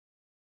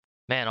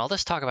Man, all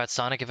this talk about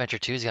Sonic Adventure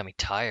 2's got me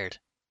tired.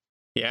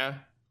 Yeah.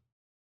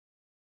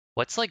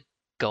 What's like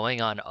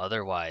going on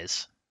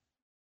otherwise?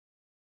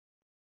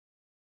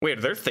 Wait,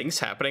 are there things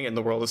happening in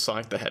the world of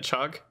Sonic the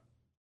Hedgehog?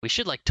 We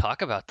should like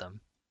talk about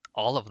them.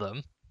 All of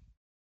them.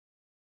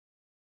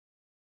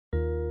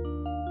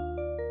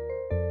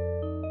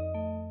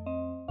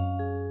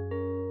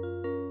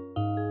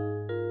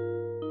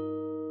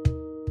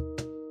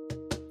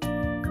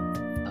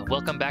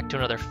 Welcome back to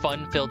another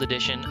fun-filled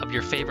edition of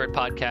your favorite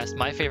podcast,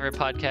 my favorite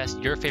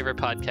podcast, your favorite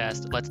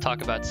podcast, Let's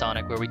Talk About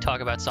Sonic, where we talk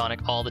about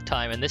Sonic all the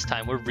time, and this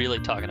time we're really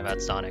talking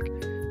about Sonic.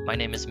 My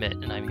name is Mitt,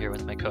 and I'm here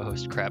with my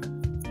co-host, Crap.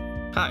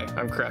 Hi,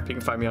 I'm Crap. You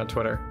can find me on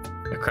Twitter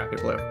at Crappy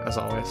Blue, as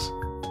always.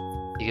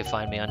 You can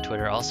find me on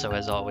Twitter also,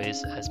 as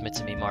always, as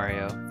Mitsumi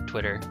Mario,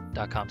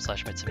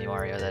 twitter.com/Mitsumi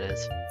Mario, that is.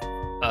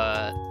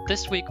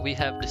 This week we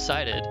have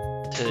decided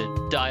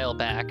to dial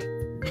back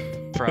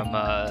from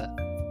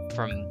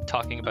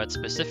talking about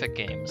specific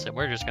games, and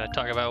we're just going to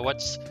talk about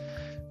what's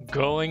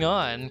going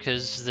on,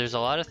 because there's a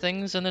lot of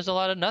things and there's a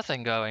lot of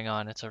nothing going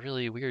on. It's a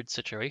really weird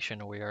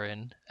situation we are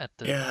in at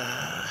the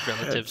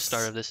relative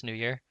start of this new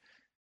year.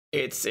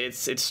 It's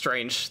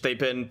strange. They've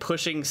been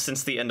pushing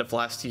since the end of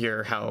last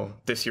year how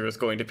this year is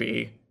going to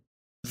be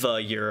the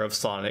year of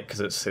Sonic, because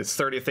it's his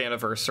 30th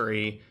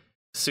anniversary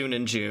soon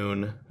in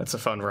June. That's a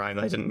fun rhyme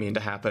that I didn't mean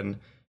to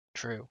happen.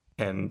 True.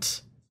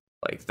 And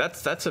like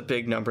that's a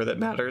big number that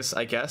matters,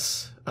 I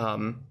guess.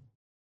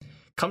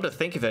 Come to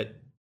think of it,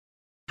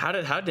 how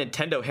did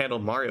Nintendo handle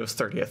Mario's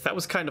 30th? That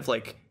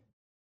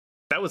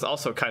was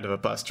also kind of a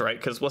bust, right?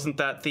 Because wasn't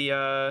that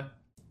the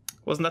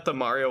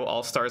Mario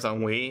All-Stars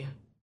on Wii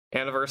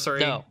anniversary?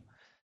 No,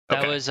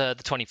 that was the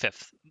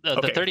 25th. The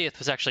Okay. 30th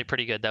was actually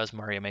pretty good. That was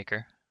Mario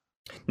Maker.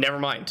 Never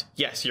mind.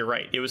 Yes, you're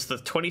right. It was the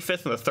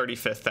 25th and the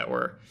 35th that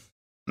were.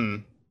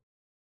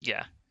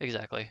 Yeah,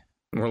 exactly.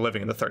 We're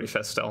living in the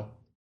 35th still.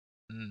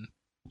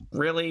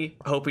 Really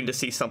hoping to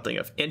see something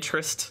of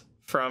interest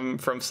from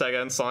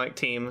Sega and Sonic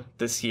Team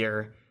this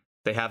year.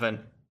 They haven't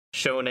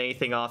shown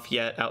anything off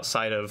yet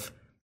outside of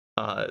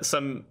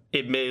some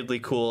admittedly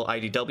cool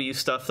IDW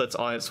stuff that's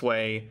on its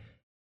way.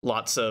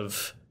 Lots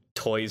of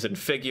toys and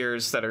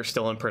figures that are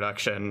still in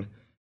production.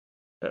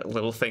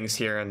 Little things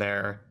here and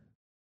there.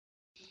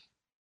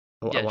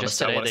 Yeah, just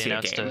today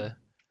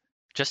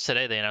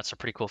they announced a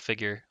pretty cool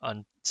figure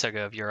on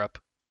Sega of Europe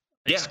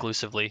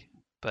exclusively,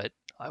 but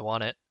I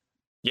want it.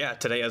 Yeah,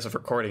 today as of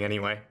recording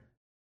anyway.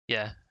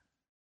 Yeah.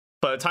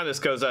 By the time this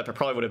goes up, it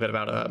probably would have been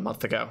about a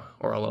month ago,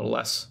 or a little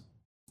less.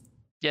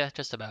 Yeah,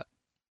 just about.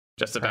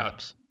 Just about.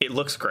 Perhaps. It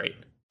looks great.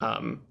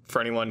 For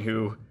anyone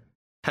who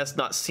has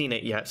not seen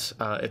it yet,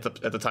 at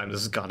the time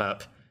this has gone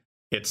up,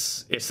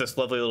 it's this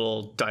lovely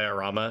little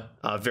diorama,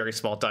 a very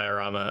small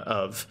diorama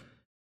of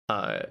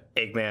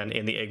Eggman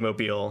in the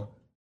Eggmobile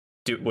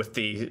with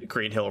the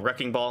Green Hill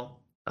Wrecking Ball,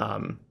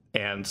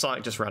 and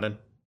Sonic just running.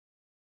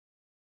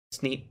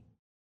 It's neat.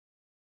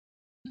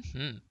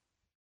 Mm-hmm.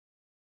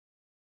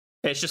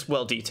 It's just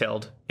well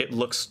detailed. It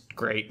looks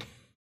great.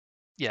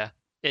 Yeah,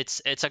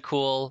 it's a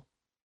cool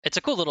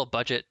little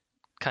budget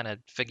kind of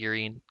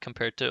figurine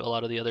compared to a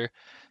lot of the other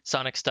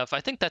Sonic stuff.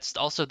 I think that's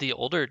also the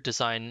older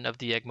design of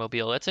the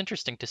Eggmobile. That's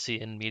interesting to see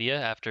in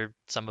media after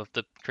some of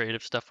the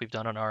creative stuff we've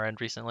done on our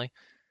end recently.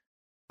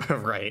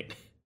 Right.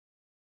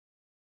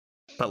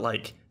 But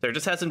like, there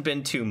just hasn't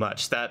been too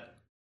much. That,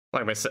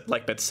 like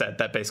Mitt said,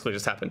 that basically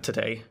just happened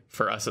today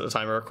for us at the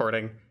time of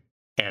recording.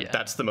 And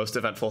that's the most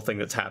eventful thing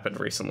that's happened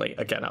recently,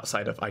 again,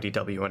 outside of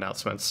IDW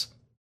announcements.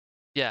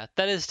 Yeah,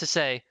 that is to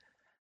say,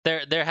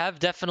 there have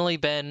definitely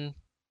been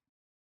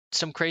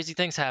some crazy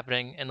things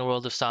happening in the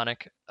world of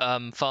Sonic.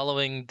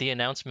 Following the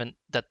announcement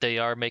that they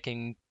are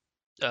making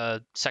a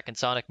second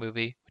Sonic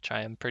movie, which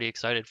I am pretty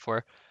excited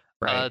for.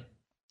 Right.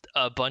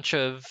 A bunch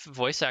of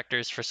voice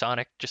actors for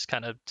Sonic just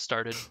kind of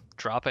started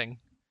dropping.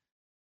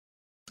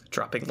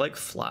 Dropping like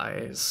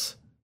flies.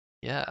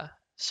 Yeah.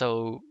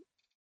 So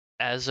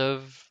as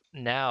of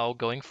now,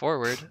 going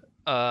forward,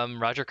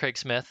 Roger Craig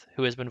Smith,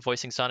 who has been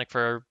voicing Sonic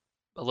for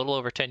a little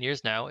over 10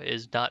 years now,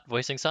 is not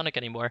voicing Sonic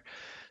anymore.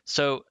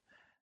 So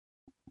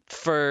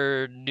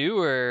for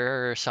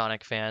newer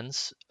Sonic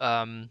fans,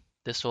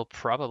 this will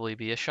probably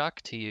be a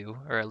shock to you,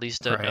 or at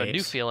least a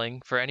new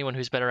feeling. For anyone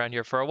who's been around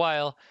here for a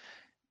while,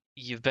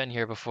 you've been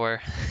here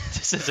before.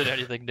 This isn't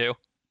anything new.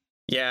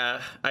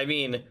 Yeah, I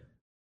mean,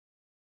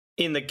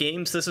 in the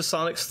games, this is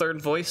Sonic's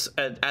third voice,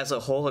 and as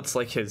a whole, it's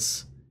like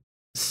his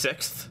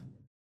sixth.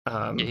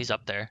 Yeah, he's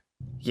up there.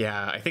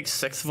 Yeah, I think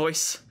sixth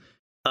voice.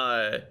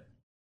 And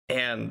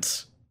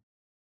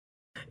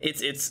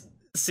it's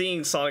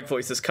seeing Sonic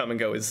voices come and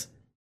go is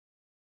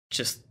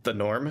just the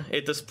norm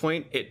at this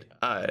point.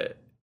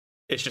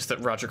 It's just that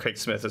Roger Craig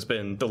Smith has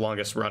been the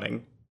longest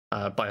running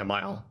by a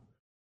mile.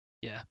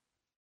 Yeah.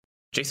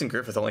 Jason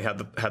Griffith only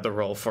had the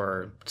role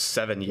for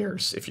 7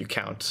 years if you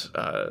count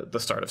the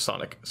start of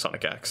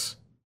Sonic X.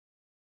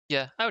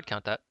 Yeah, I would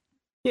count that.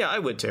 Yeah, I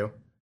would too.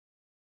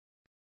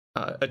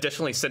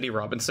 Additionally, Cindy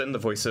Robinson,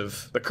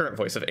 the current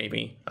voice of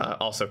Amy,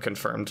 also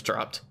confirmed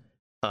dropped.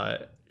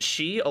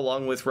 She,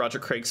 along with Roger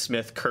Craig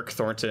Smith, Kirk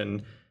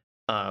Thornton,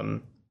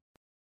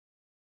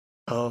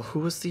 Oh, who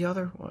was the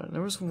other one?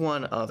 There was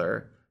one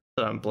other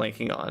that I'm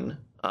blanking on.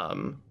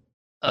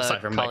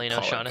 Aside from Colleen Mike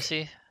Pollock.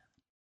 O'Shaughnessy.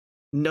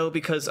 No,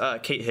 because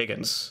Kate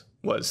Higgins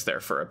was there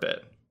for a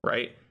bit,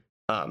 right?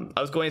 I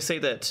was going to say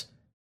that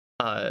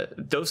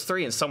those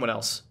three and someone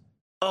else.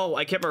 Oh,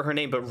 I can't remember her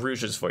name, but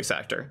Rouge's voice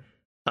actor.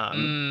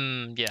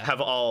 Yeah.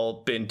 Have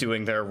all been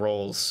doing their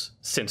roles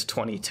since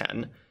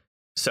 2010.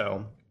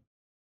 So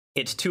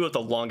it's two of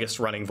the longest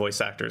running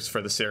voice actors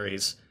for the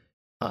series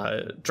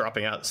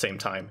dropping out at the same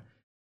time.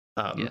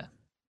 Yeah.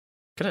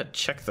 Gonna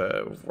check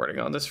the wording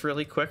on this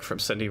really quick from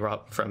Cindy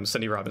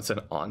Robinson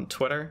on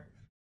Twitter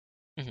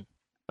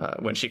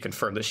when she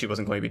confirmed that she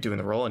wasn't going to be doing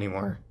the role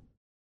anymore.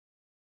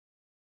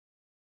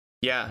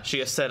 Yeah, she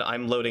has said,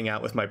 "I'm loading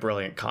out with my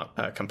brilliant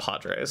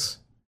compadres,"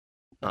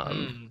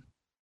 and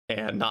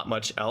not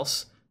much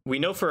else. We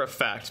know for a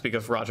fact,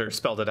 because Roger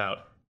spelled it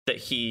out, that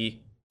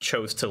he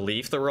chose to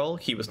leave the role.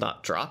 He was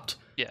not dropped.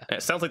 Yeah. And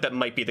it sounds like that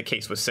might be the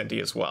case with Cindy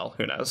as well.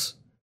 Who knows?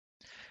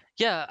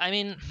 Yeah, I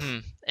mean,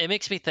 it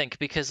makes me think,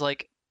 because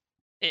like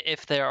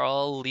if they're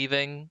all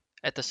leaving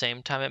at the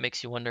same time, it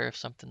makes you wonder if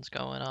something's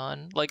going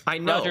on. Like, I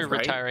know, Roger right?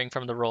 retiring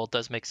from the role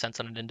does make sense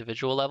on an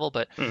individual level,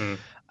 but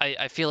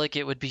I feel like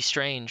it would be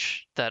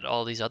strange that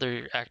all these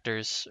other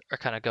actors are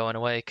kind of going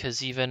away,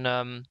 because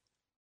even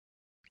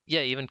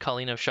even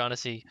Colleen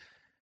O'Shaughnessy,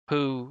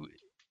 who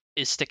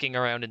is sticking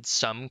around in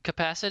some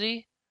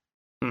capacity,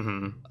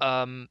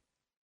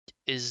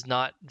 is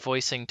not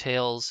voicing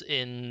Tails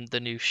in the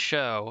new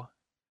show.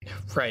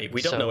 Right,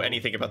 we don't know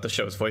anything about the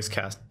show's voice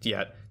cast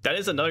yet. That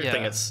is another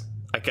thing that's,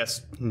 I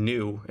guess,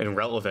 new and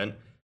relevant.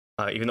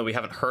 Even though we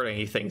haven't heard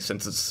anything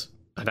since its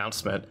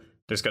announcement,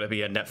 there's going to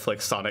be a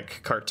Netflix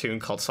Sonic cartoon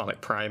called Sonic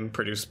Prime,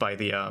 produced by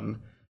the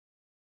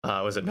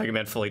was it Mega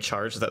Man Fully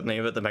Charged? Is that the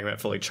name of it? The Mega Man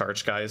Fully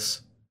Charged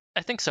guys?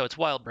 I think so. It's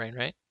Wild Brain,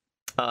 right?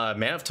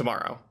 Man of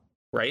Tomorrow,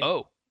 right?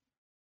 Oh,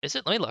 is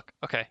it? Let me look.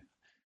 Okay.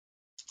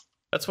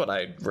 That's what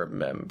I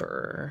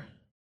remember.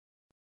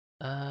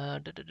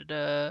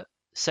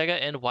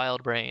 Sega and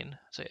Wild Brain.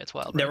 So yeah, it's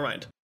Wild Brain. Never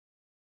mind.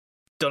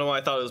 Don't know why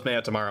I thought it was Man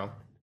of Tomorrow.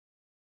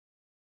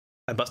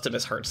 I must have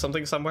misheard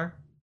something somewhere.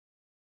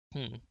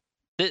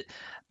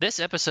 This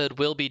episode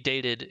will be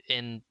dated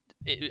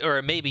or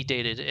it may be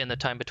dated in the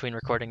time between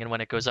recording and when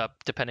it goes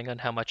up, depending on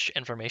how much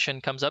information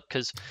comes up,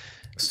 because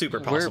super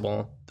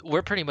possible.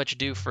 We're pretty much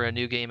due for a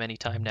new game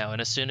anytime now,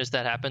 and as soon as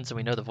that happens and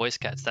we know the voice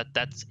cats,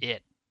 that's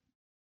it.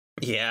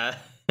 Yeah.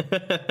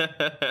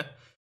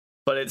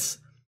 But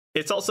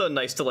it's also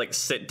nice to like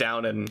sit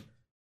down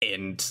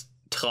and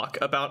talk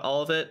about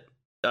all of it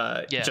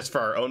just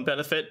for our own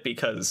benefit,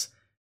 because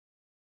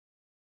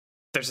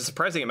there's a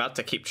surprising amount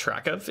to keep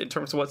track of in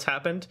terms of what's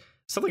happened.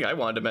 Something I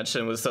wanted to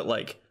mention was that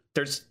like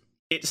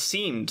it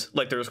seemed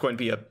like there was going to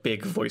be a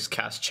big voice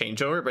cast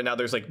changeover, but now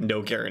there's like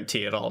no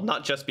guarantee at all.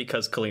 Not just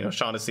because Colleen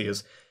O'Shaughnessy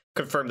has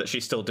confirmed that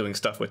she's still doing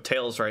stuff with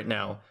Tails right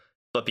now,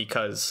 but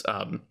because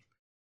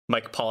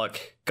Mike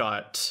Pollock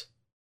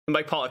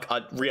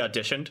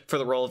re-auditioned for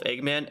the role of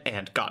Eggman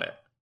and got it.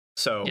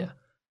 So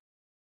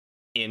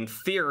in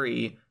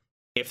theory,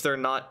 if they're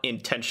not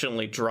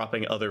intentionally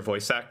dropping other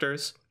voice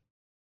actors,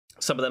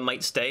 some of them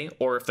might stay,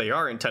 or if they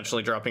are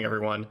intentionally dropping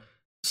everyone,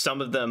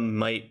 some of them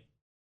might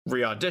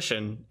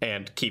re-audition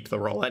and keep the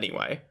role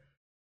anyway.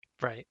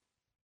 Right.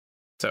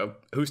 So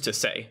who's to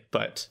say?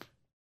 But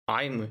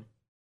I'm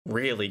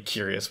really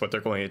curious what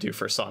they're going to do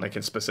for Sonic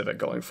in specific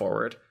going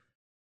forward.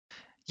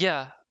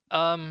 Yeah.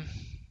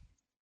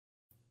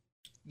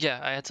 Yeah,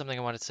 I had something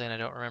I wanted to say and I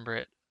don't remember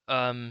it.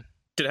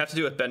 Did it have to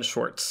do with Ben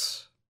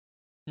Schwartz?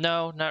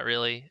 No, not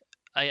really.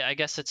 I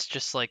guess it's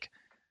just like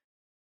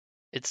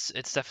it's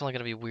definitely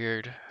gonna be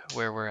weird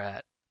where we're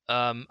at.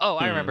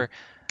 I remember.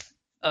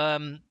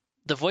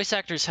 The voice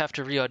actors have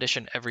to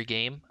re-audition every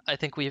game. I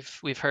think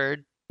we've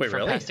heard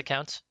from past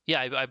accounts. Yeah,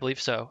 I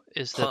believe so.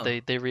 Is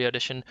that they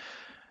re-audition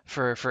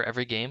for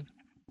every game,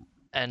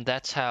 and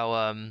that's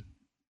how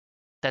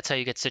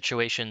you get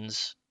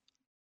situations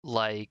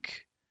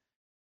like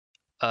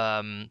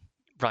Ryan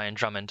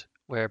Drummond,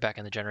 where back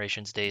in the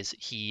Generations days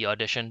he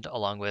auditioned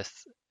along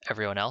with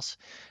everyone else,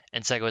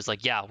 and Sega was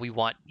like, "Yeah, we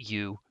want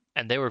you,"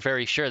 and they were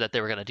very sure that they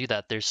were going to do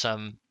that. There's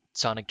some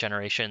Sonic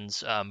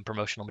Generations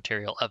promotional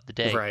material of the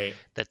day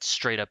that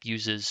straight up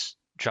uses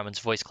Drummond's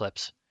voice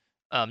clips,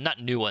 not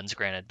new ones,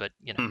 granted, but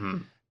you know,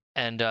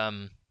 and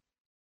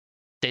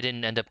they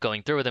didn't end up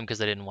going through with him because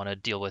they didn't want to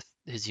deal with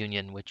his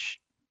union,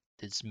 which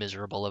is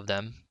miserable of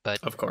them.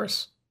 But of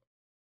course,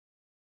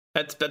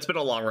 that's been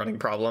a long running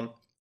problem.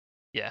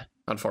 Yeah,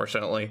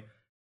 unfortunately.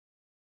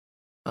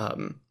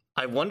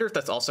 I wonder if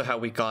that's also how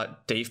we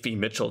got Dave B.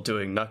 Mitchell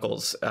doing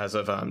Knuckles as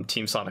of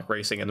Team Sonic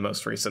Racing in the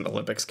most recent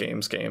Olympics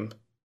Games game.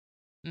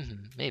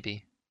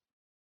 Maybe.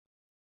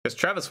 Because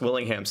Travis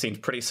Willingham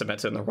seemed pretty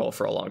cemented in the role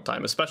for a long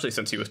time, especially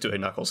since he was doing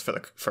Knuckles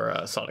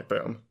for Sonic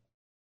Boom.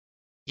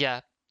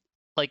 Yeah,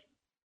 like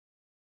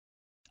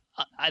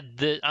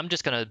I'm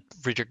just gonna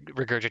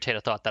regurgitate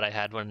a thought that I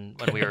had when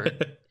we were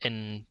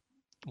in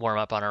warm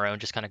up on our own,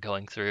 just kind of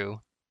going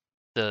through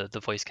the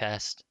voice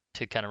cast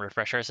to kind of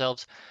refresh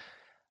ourselves.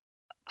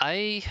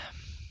 I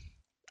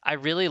I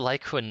really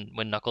like when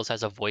Knuckles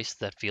has a voice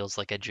that feels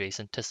like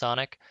adjacent to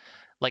Sonic.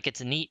 Like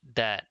it's neat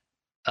that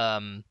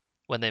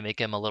when they make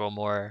him a little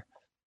more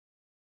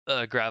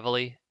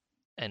gravelly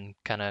and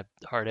kind of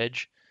hard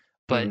edge,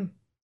 but Mm,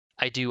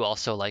 I do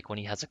also like when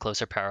he has a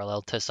closer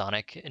parallel to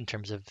Sonic in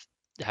terms of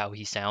how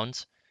he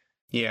sounds.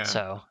 yeah.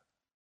 So,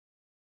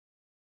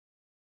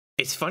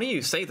 It's funny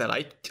you say that.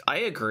 I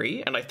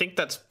agree, and I think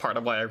that's part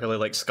of why I really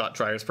like Scott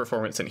Dryer's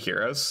performance in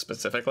Heroes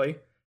specifically.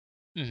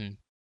 mhm.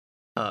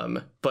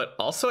 But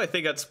also I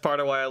think that's part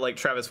of why I like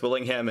Travis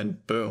Willingham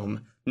and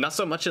Boom. Not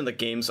so much in the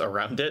games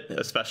around it,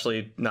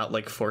 especially not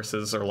like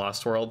Forces or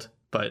Lost World,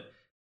 but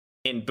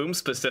in Boom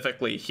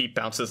specifically, he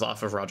bounces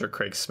off of Roger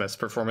Craig Smith's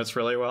performance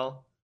really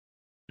well.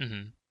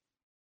 Mhm.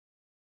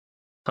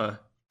 Huh.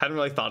 Hadn't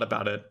really thought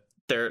about it.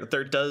 There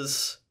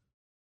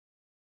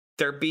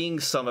being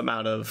some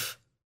amount of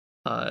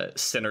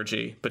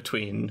synergy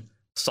between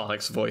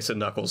Sonic's voice and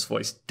Knuckles'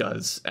 voice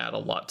does add a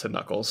lot to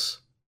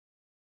Knuckles.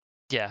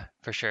 Yeah,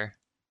 for sure.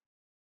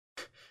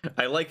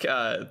 I like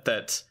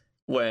that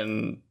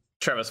when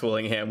Travis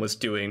Willingham was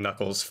doing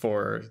Knuckles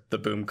for the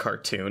Boom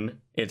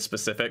cartoon in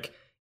specific,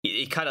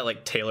 he kind of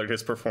like tailored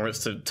his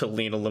performance to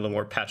lean a little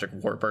more Patrick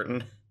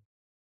Warburton.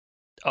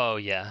 Oh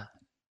yeah.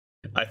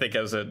 I think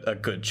it was a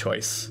good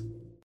choice.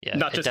 Yeah,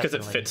 Not it just because it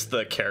definitely. fits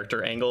the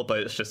character angle,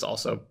 but it's just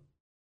also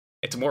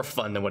it's more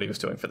fun than what he was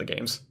doing for the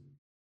games.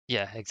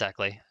 Yeah,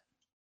 exactly.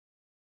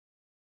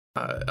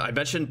 I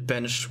mentioned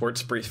Ben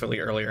Schwartz briefly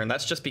earlier, and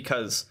that's just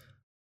because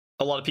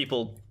a lot of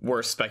people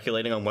were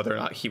speculating on whether or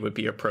not he would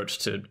be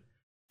approached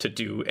to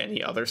do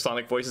any other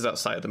Sonic voices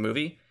outside of the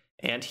movie,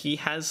 and he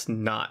has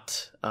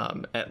not.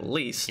 At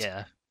least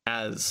Yeah.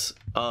 as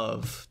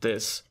of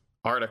this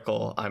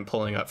article I'm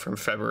pulling up from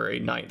February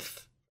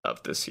 9th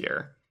of this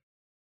year.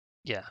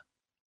 Yeah.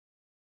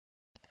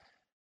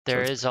 So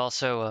There it's is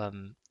also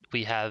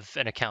we have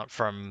an account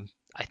from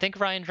I think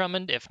Ryan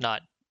Drummond, if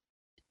not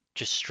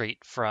just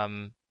straight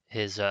from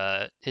his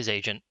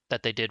agent,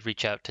 that they did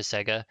reach out to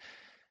Sega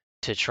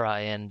to try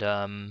and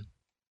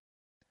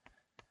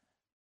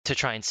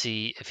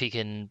see if he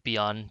can be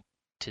on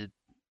to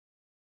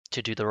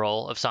to do the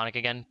role of Sonic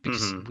again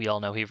because mhm, we all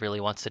know he really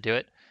wants to do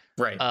it.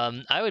 right.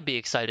 I would be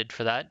excited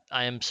for that.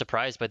 I am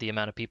surprised by the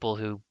amount of people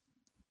who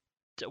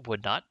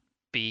would not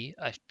be.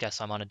 I guess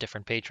I'm on a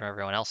different page from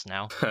everyone else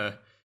now.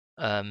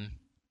 Um,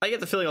 I get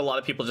the feeling a lot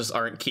of people just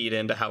aren't keyed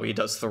into how he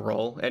does the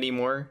role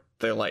anymore.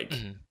 They're like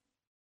mhm.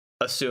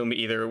 assume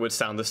either it would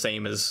sound the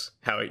same as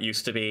how it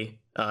used to be,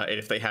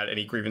 if they had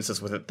any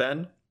grievances with it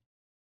then,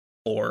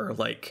 or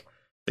like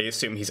they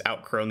assume he's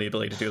outgrown the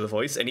ability to do the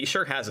voice, and he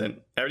sure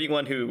hasn't.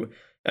 Anyone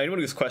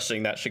who's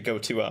questioning that should go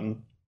to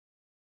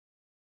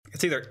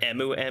it's either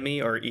Emu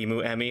Emmy or Emu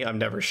Emmy, I'm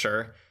never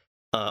sure,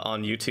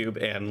 on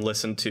YouTube and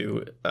listen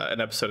to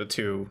an episode or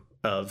two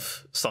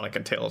of Sonic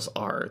and Tails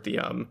are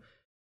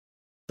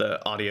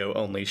the audio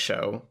only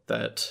show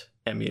that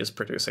Emmy is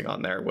producing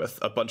on there with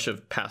a bunch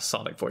of past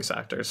Sonic voice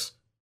actors.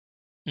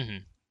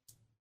 Mhm.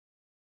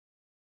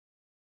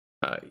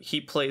 He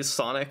plays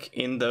Sonic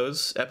in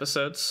those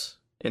episodes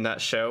in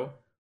that show,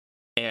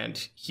 and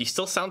he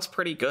still sounds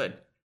pretty good.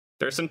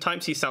 There's some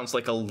times he sounds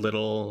like a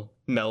little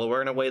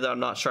mellower in a way that I'm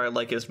not sure I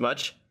like as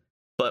much,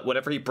 but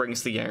whenever he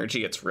brings the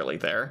energy, it's really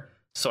there.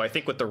 So I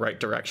think with the right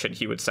direction,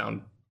 he would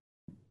sound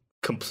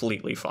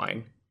completely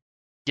fine.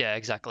 Yeah,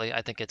 exactly.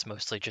 I think it's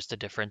mostly just a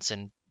difference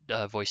in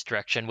voice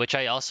direction, which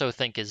I also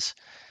think is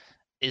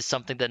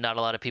something that not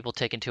a lot of people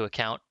take into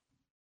account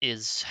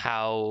is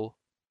how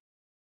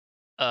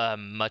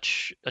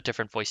much a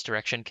different voice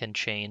direction can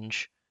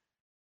change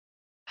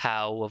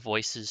how a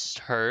voice is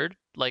heard.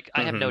 Like,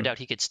 I have no Hmm. doubt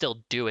he could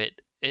still do it.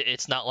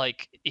 It's not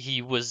like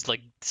he was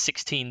like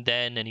 16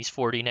 then and he's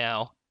 40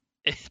 now.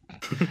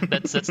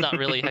 That's not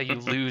really how you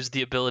lose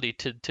the ability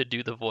to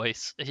do the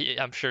voice.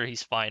 I'm sure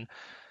he's fine.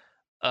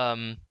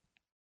 Um,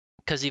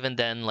 because even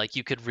then, like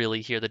you could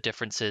really hear the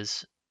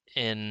differences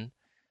in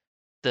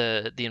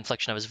the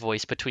inflection of his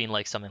voice between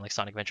like something like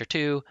Sonic Adventure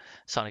 2,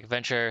 Sonic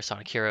Adventure,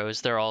 Sonic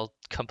Heroes. They're all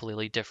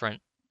completely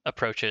different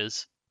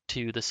approaches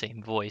to the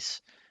same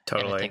voice, and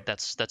I Totally. think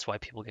that's why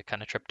people get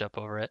kind of tripped up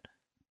over it.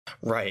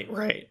 Right,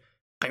 right.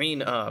 I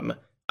mean,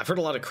 I've heard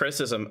a lot of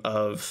criticism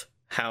of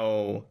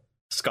how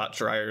Scott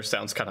Dreyer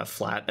sounds kind of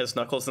flat as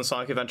Knuckles in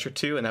Sonic Adventure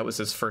 2, and that was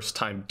his first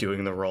time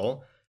doing the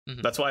role.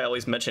 Hmm. That's why I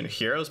always mention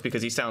Heroes,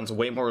 because he sounds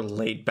way more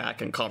laid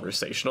back and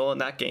conversational in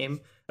that game,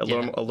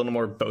 Yeah, a little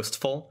more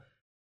boastful.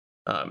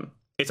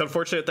 It's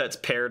unfortunate that it's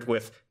paired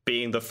with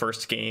being the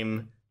first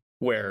game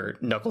where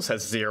Knuckles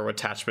has zero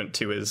attachment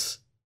to his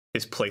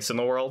place in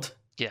the world,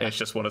 and yeah, it's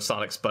just one of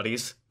Sonic's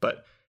buddies.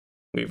 But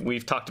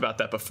we've talked about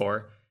that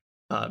before.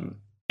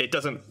 It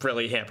doesn't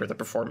really hamper the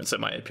performance, in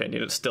my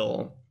opinion. It's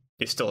still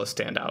a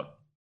standout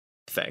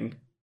thing.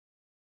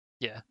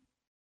 yeah.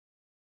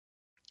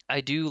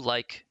 I do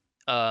like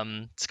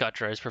Scott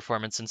Dreyer's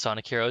performance in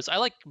Sonic Heroes. I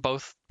like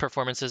both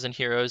performances in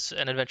Heroes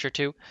and Adventure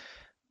 2.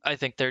 I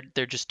think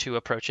they're just two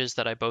approaches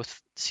that I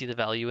both see the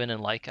value in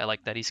and like. I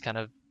like that he's kind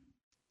of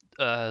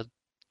uh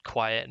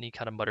quiet and he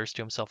kind of mutters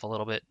to himself a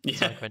little bit in Yeah,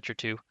 Sonic Adventure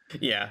 2.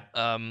 yeah,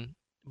 Um,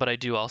 but I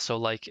do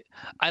also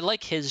I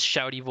like his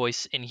shouty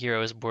voice in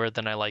Heroes more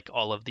than I like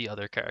all of the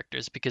other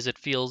characters because it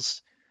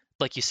feels,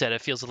 like you said,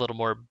 it feels a little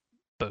more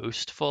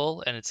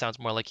boastful and it sounds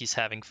more like he's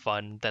having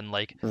fun than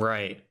like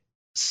Right.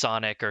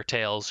 Sonic or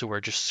Tails who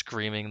are just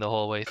screaming the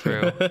whole way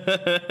through.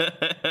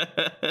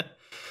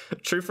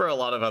 True for a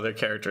lot of other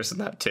characters in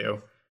that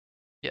too.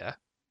 Yeah.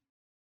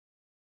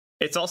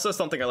 It's also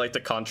something I like to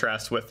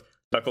contrast with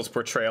Knuckles'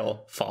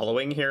 portrayal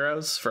following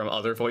Heroes from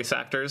other voice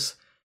actors.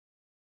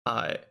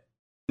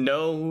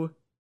 No,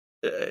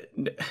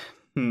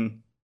 hmm.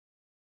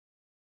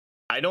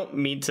 I don't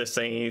mean to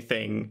say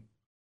anything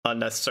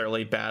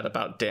unnecessarily bad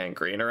about Dan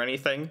Green or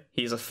anything.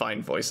 He's a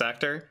fine voice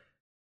actor,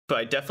 but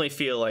I definitely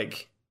feel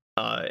like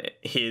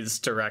his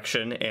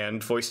direction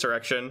and voice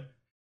direction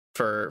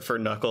for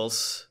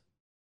Knuckles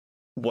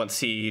once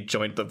he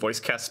joined the voice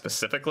cast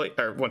specifically,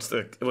 or once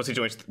he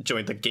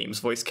joined the game's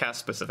voice cast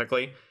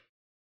specifically,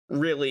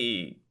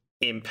 really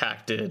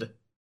impacted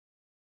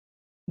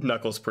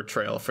Knuckles'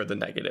 portrayal for the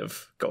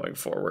negative going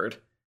forward.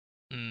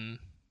 Mm.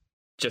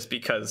 Just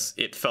because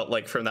it felt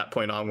like from that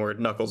point onward,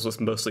 Knuckles was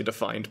mostly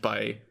defined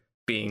by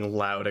being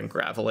loud and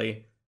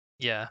gravelly,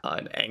 Yeah.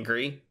 And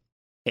angry,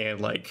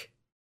 and like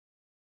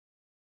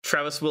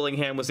Travis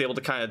Willingham was able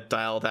to kind of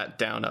dial that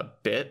down a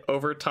bit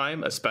over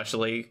time,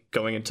 especially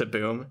going into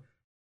Boom.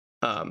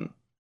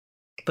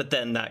 But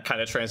then that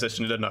kind of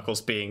transitioned to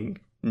Knuckles being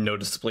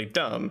noticeably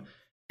dumb,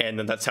 and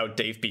then that's how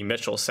Dave B.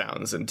 Mitchell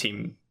sounds in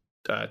Team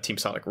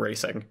Sonic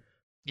Racing.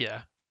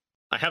 Yeah.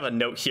 I have a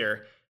note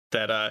here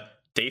that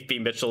Dave B.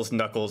 Mitchell's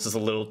Knuckles is a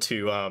little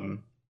too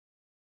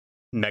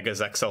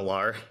Megas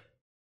XLR.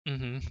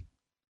 Mm-hmm.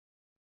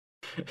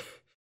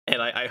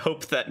 And I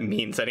hope that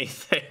means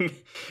anything,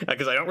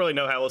 because I don't really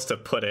know how else to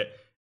put it.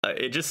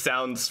 It just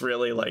sounds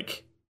really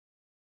like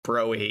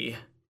bro-y.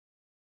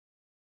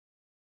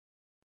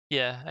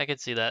 Yeah, I could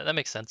see that. That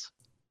makes sense.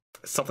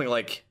 Something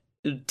like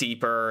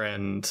deeper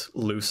and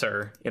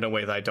looser in a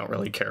way that I don't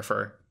really care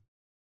for.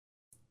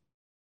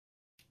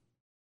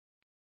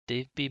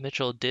 Dave B.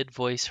 Mitchell did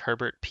voice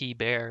Herbert P.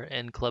 Bear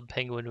in Club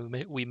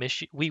Penguin. We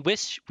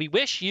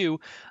wish you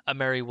a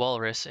Merry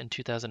Walrus in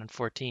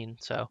 2014.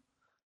 So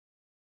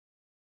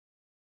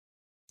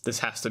This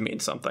has to mean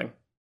something.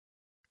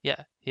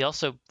 yeah, he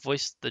also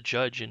voiced the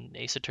judge in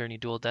Ace Attorney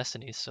Dual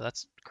Destinies. So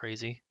that's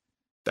crazy.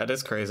 That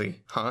is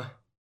crazy, huh?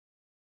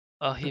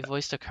 Oh, he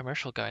voiced a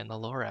commercial guy in the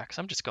Lorax.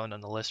 I'm just going down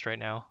the list right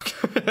now.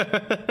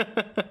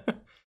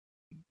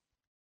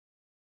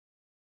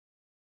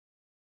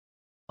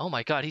 Oh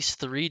my god, he's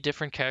 3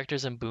 different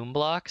characters in Boom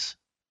Blocks.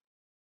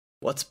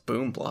 What's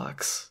Boom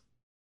Blocks?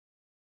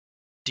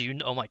 Do you?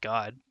 Oh my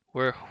god,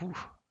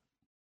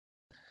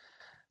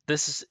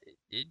 this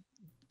is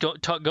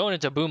going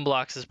into Boom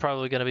Blocks is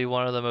probably going to be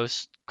one of the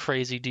most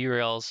crazy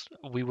derails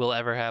we will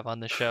ever have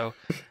on the show.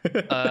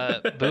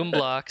 Boom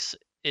Blocks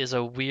is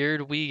a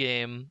weird Wii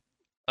game.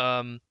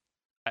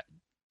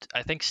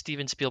 I think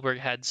Steven Spielberg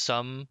had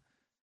some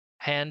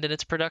hand in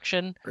its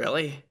production.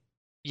 Really?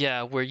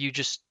 Yeah, where you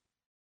just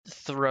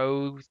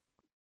throw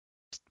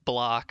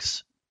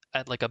blocks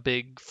at like a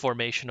big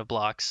formation of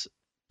blocks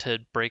to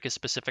break a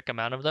specific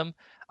amount of them.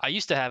 I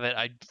used to have it.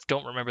 I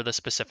don't remember the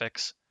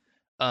specifics.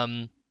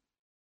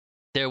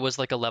 There was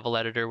like a level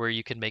editor where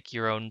you could make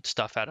your own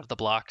stuff out of the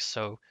blocks.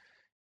 So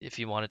if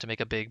you wanted to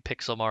make a big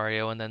pixel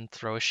Mario and then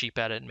throw a sheep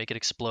at it and make it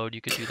explode,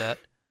 you could do that.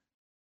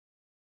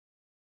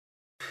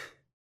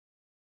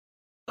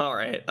 All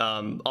right.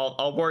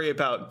 I'll worry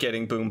about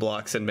getting Boom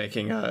Blocks and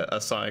making a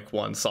Sonic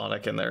 1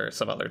 Sonic in there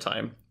some other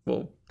time.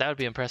 We'll That would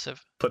be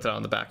impressive. put that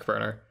on the back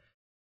burner.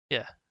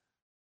 Yeah.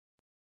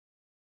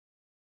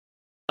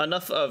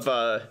 Enough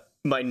of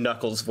my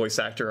Knuckles voice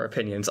actor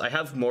opinions. I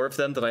have more of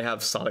them than I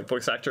have Sonic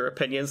voice actor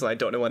opinions, and I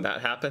don't know when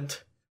that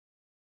happened.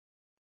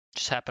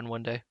 Just happened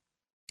one day.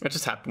 It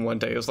just happened one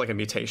day. It was like a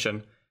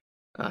mutation.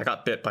 I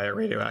got bit by a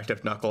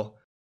radioactive Knuckle.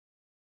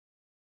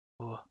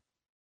 Ooh.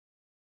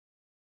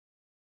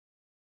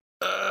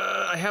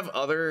 I have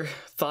other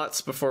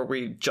thoughts before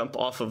we jump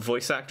off of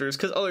voice actors,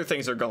 because other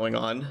things are going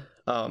on.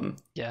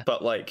 Yeah.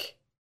 But, like,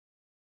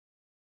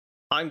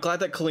 I'm glad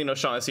that Colleen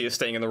O'Shaughnessy is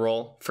staying in the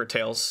role for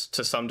Tails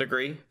to some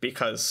degree,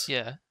 because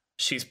Yeah.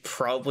 she's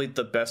probably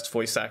the best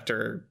voice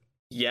actor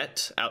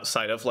yet,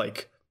 outside of,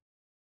 like,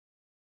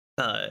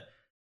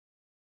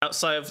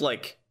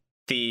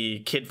 the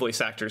kid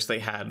voice actors they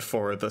had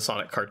for the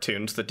Sonic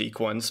cartoons, the Deke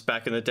ones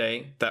back in the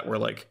day, that were,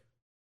 like,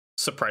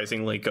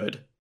 surprisingly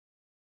good.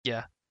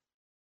 Yeah.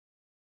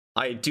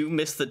 I do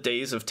miss the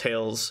days of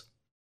Tails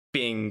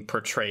being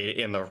portrayed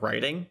in the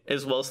writing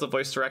as well as the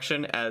voice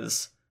direction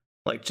as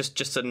like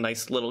just a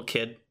nice little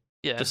kid,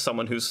 Yeah. just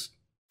someone who's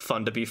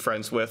fun to be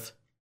friends with,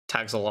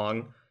 tags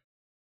along.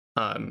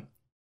 And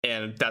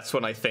that's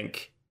when I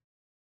think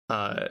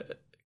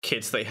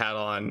kids they had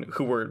on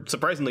who were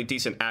surprisingly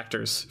decent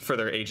actors for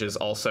their ages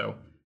also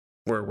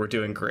were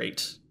doing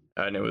great,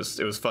 and it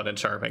was fun and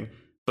charming.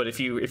 But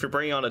if you're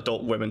bringing on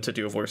adult women to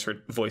do a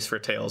voice for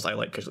Tails, I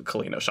like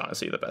Colleen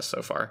O'Shaughnessy the best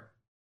so far.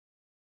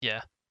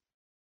 Yeah.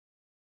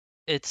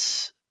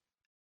 It's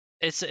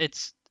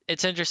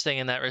interesting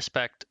in that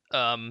respect.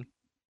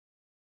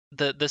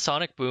 the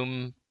Sonic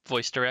Boom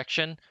voice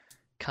direction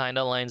kind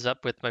of lines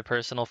up with my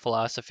personal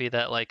philosophy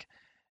that like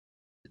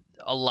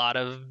a lot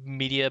of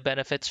media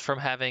benefits from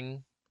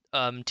having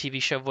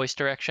TV show voice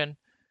direction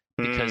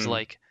because Hmm.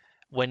 like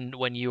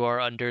when you are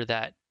under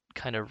that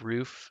kind of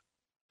roof,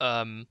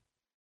 um,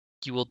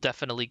 you will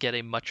definitely get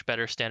a much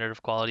better standard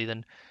of quality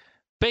than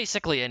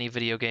basically any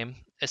video game,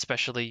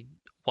 especially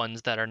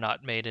ones that are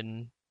not made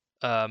in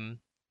um,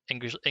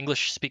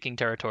 English speaking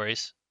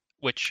territories,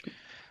 which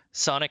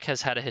Sonic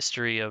has had a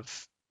history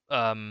of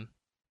um,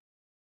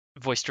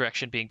 voice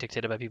direction being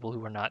dictated by people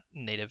who are not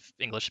native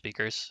English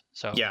speakers,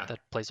 so Yeah. that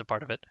plays a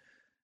part of it.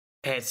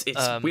 It's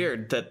Um,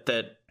 weird that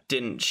that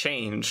didn't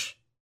change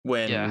yeah,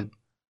 when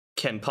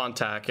Ken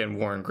Pontac and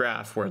Warren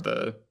Graff were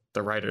the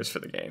writers for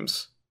the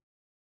games.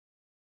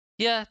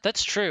 yeah,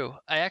 that's true.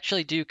 I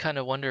actually do kind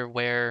of wonder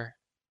where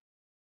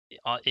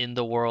in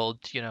the world,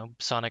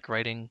 Sonic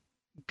writing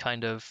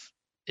kind of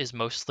is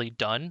mostly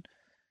done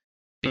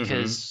Hmm.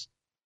 because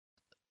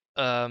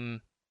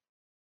um,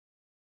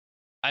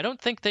 I don't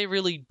think they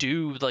really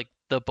do like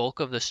the bulk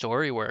of the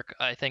story work.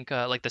 I think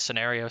like the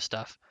scenario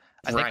stuff.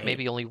 I think Right.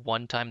 maybe only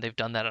one time they've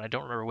done that, and I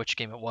don't remember which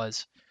game it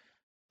was.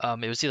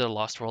 It was either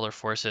Lost World or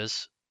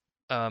Forces.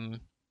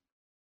 Um,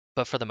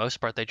 but for the most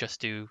part, they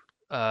just do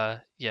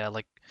yeah,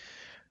 like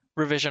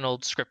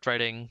revisional script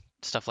writing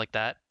stuff like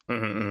that.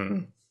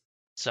 Hmm. If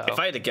So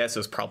I had to guess, it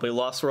was probably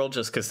Lost World,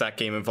 just because that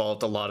game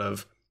involved a lot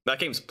of that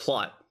game's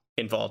plot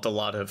involved a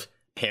lot of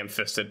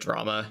ham-fisted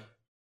drama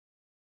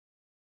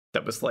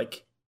that was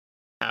like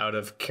out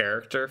of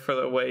character for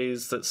the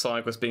ways that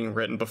Sonic was being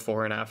written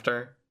before and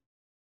after.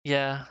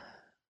 yeah,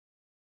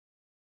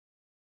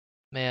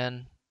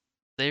 man,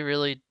 they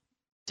really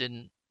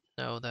didn't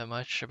know that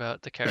much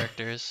about the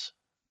characters.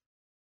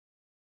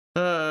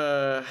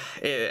 Uh,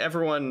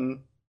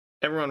 everyone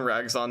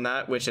rags on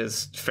that, which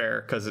is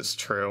fair because it's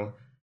true.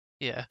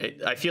 Yeah.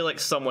 I feel like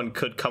someone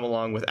could come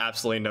along with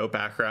absolutely no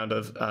background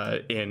of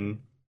in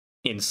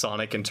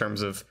Sonic in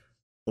terms of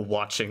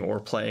watching or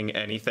playing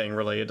anything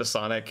related to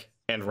Sonic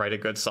and write a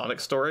good Sonic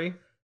story.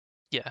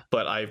 Yeah.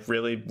 But I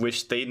really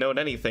wish they'd known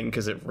anything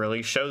because it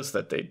really shows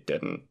that they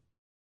didn't.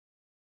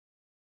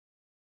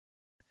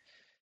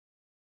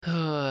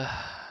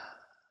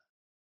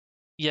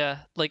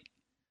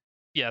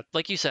 Yeah,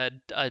 like you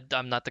said,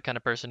 I'm not the kind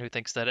of person who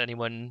thinks that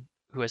anyone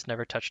who has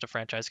never touched a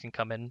franchise can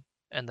come in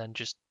and then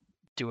just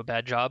do a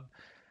bad job.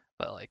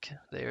 But like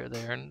they're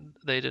there and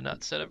they did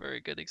not set a very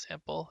good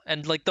example.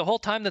 And like the whole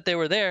time that they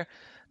were there,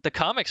 the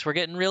comics were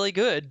getting really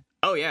good.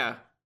 Oh yeah.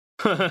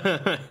 uh,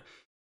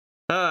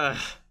 the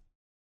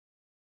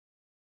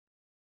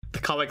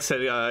comics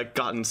had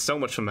gotten so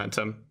much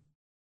momentum.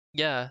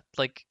 Yeah,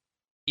 like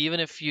even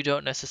if you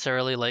don't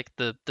necessarily like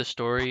the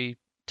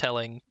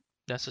storytelling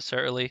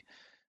necessarily,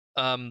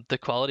 the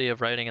quality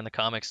of writing in the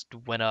comics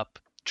went up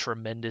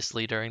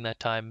tremendously during that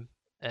time,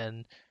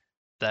 and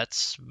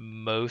that's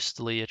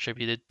mostly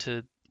attributed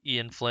to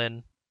Ian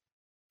Flynn.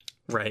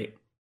 Right.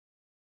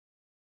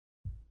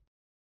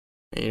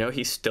 You know,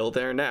 he's still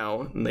there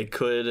now, and they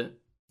could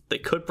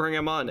bring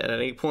him on at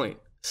any point.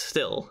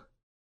 Still.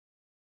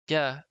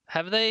 Yeah,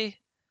 have they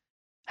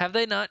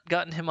not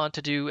gotten him on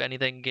to do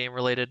anything game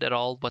related at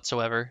all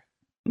whatsoever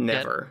yet?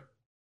 Never.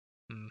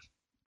 Hmm.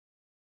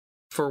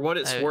 For what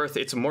it's I worth,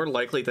 it's more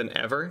likely than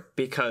ever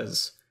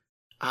because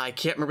I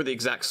can't remember the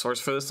exact source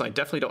for this. And I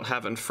definitely don't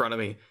have it in front of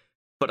me,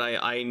 but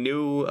I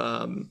knew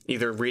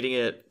either reading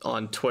it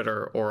on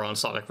Twitter or on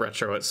Sonic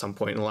Retro at some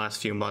point in the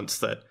last few months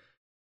that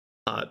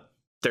uh,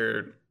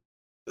 their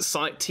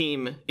Sonic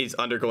team is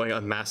undergoing a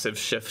massive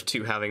shift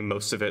to having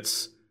most of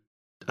its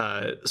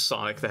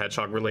Sonic the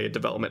Hedgehog related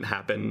development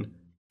happen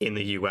in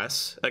the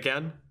US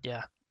again.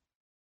 yeah.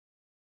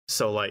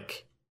 So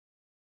like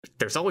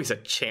there's always a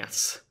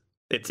chance.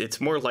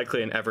 It's more likely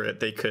than ever that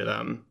they could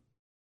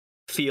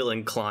feel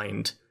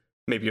inclined,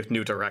 maybe with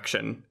new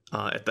direction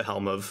at the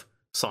helm of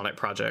Sonic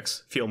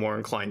projects, feel more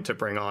inclined to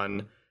bring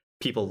on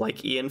people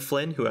like Ian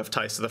Flynn, who have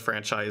ties to the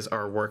franchise,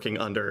 are working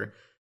under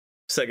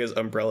Sega's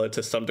umbrella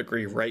to some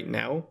degree right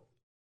now,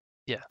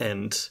 Yeah.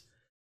 and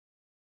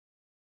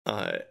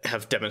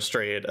have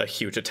demonstrated a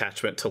huge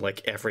attachment to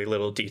like every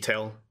little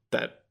detail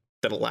that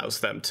allows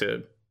them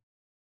to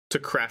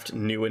craft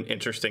new and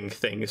interesting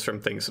things from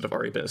things that have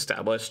already been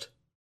established.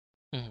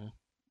 Hmm.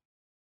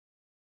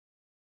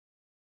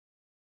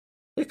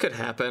 It could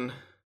happen.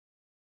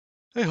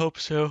 I hope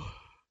so.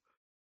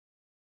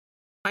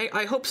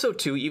 I hope so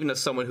too, even as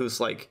someone who's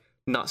like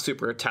not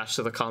super attached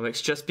to the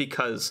comics, just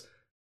because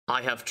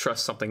I have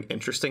trust something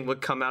interesting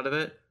would come out of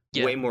it.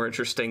 Yeah. Way more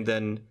interesting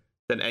than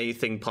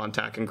anything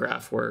Pontac and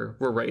Graf were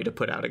ready to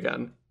put out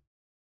again.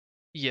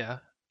 Yeah.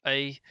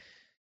 I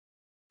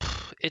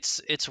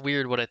it's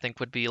weird what I think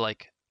would be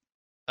like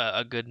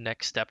a good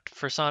next step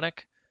for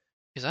Sonic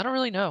because I don't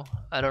really know.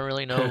 I don't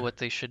really know what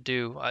they should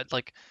do. I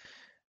like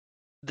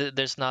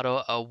there's not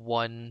a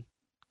one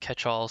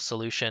catch-all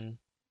solution.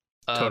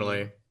 Um,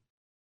 Totally.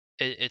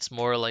 it's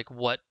more like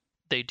what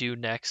they do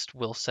next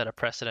will set a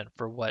precedent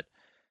for what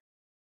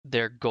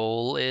their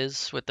goal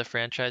is with the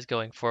franchise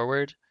going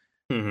forward.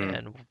 Hmm.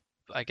 And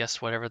I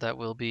guess whatever that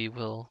will be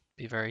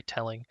very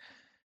telling.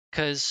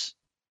 Because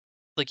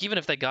like even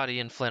if they got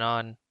Ian Flynn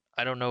on,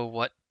 I don't know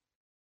what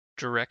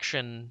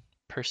direction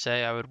per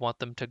se I would want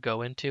them to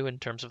go into in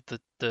terms of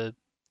the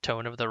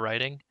tone of the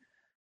writing.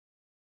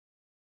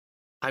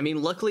 I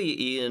mean,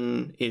 luckily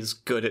Ian is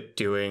good at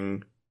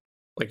doing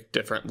like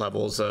different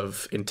levels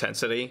of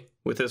intensity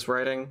with his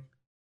writing.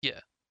 Yeah.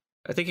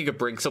 I think he could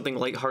bring something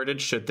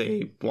lighthearted should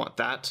they want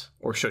that,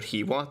 or should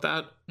he want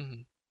that.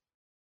 Hmm.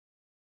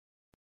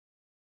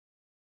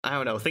 I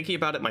don't know. Thinking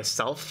about it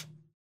myself,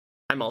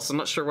 I'm also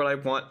not sure what I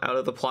want out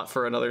of the plot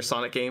for another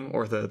Sonic game,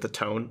 or the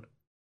tone.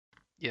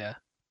 Yeah.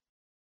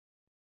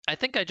 I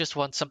think I just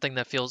want something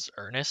that feels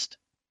earnest.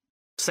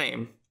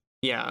 Same.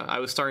 Yeah, I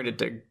was starting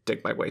to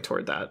dig my way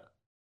toward that.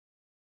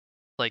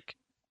 Like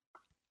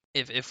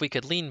if we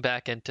could lean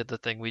back into the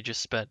thing we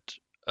just spent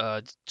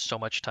so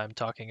much time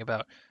talking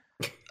about,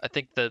 I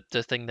think the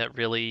thing that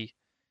really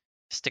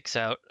sticks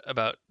out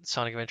about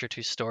Sonic Adventure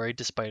 2's story,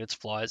 despite its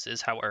flaws,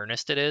 is how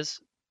earnest it is.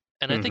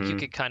 And I think you Mm-hmm.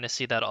 could kind of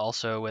see that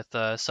also with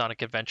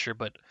Sonic Adventure,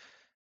 but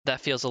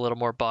that feels a little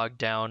more bogged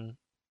down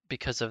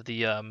because of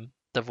the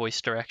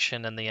voice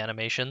direction and the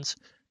animations.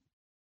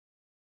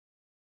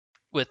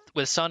 With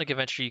Sonic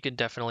Adventure, you can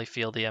definitely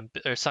feel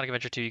or Sonic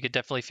Adventure 2, you could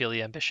definitely feel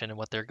the ambition and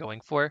what they're going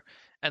for,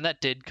 and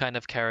that did kind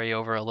of carry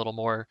over a little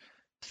more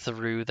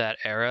through that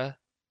era.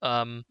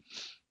 Um,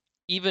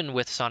 Even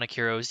with Sonic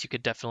Heroes, you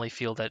could definitely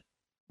feel that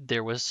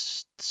there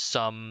was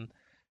some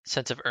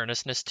sense of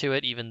earnestness to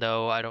it, even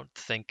though I don't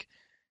think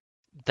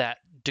that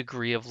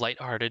degree of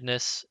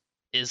lightheartedness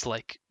is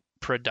like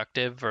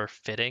productive or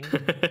fitting.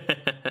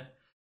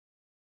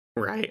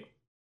 Right.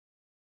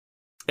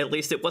 At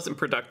least it wasn't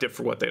productive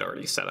for what they'd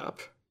already set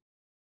up.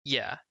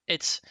 Yeah,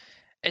 it's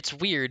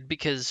weird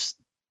because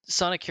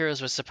Sonic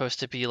Heroes was supposed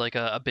to be like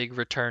a big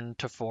return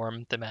to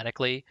form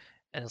thematically,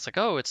 and it's like,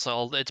 oh,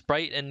 it's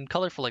bright and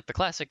colorful like the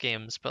classic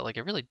games, but like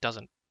it really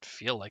doesn't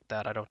feel like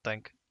that, I don't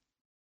think.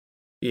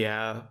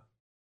 Yeah.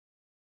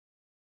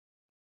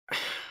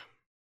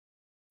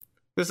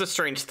 This is a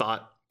strange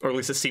thought, or at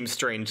least it seems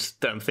strange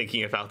that I'm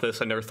thinking about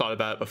this. I never thought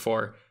about it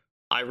before.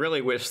 I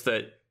really wish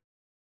that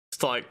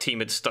Sonic Team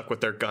had stuck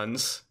with their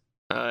guns.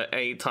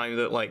 Any time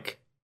that like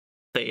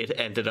they had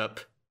ended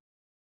up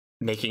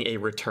making a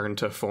return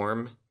to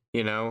form,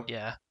 you know?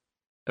 Yeah.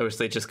 I wish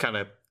they just kind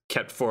of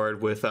kept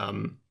forward with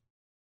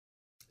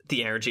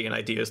the energy and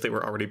ideas they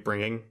were already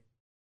bringing.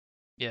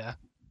 Yeah.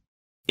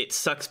 It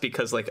sucks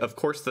because like of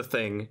course the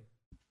thing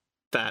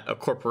that a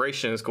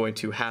corporation is going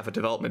to have a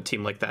development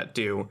team like that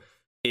do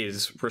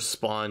is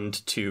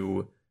respond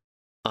to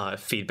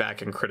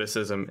feedback and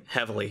criticism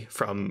heavily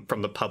from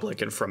the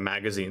public and from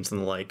magazines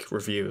and like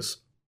reviews,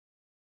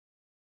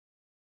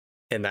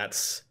 and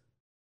that's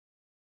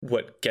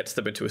what gets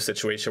them into a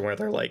situation where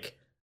they're like,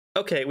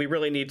 okay, we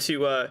really need to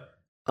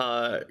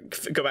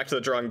go back to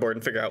the drawing board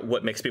and figure out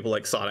what makes people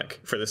like Sonic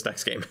for this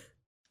next game.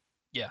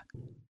 Yeah.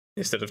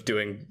 Instead of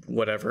doing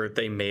whatever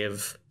they may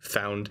have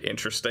found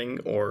interesting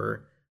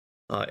or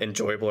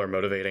enjoyable or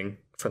motivating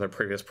from their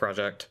previous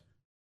project.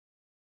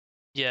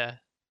 Yeah.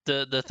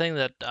 The thing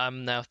that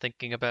I'm now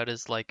thinking about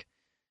is like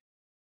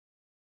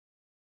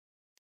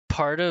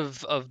part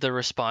of the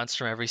response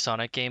from every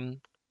Sonic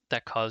game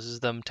that causes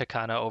them to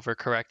kind of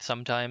overcorrect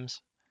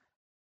sometimes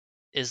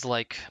is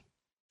like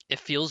it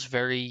feels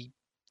very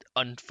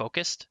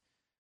unfocused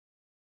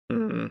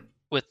Mm.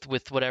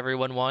 with what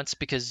everyone wants,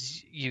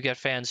 because you get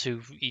fans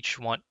who each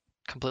want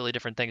completely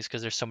different things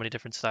because there's so many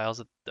different styles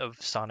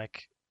of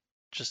Sonic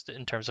just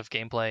in terms of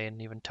gameplay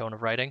and even tone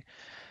of writing.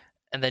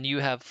 And then you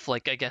have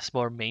like I guess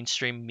more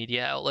mainstream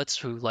media outlets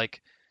who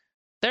like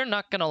they're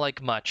not gonna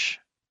like much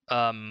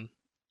um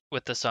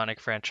with the Sonic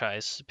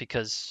franchise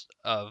because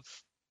of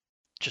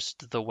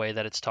just the way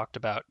that it's talked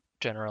about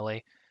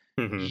generally.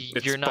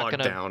 It's You're not bogged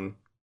gonna down.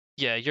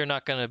 Yeah, you're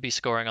not gonna be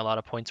scoring a lot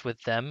of points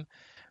with them,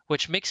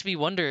 which makes me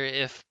wonder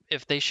if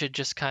they should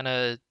just kind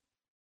of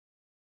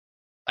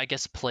I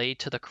guess play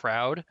to the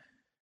crowd,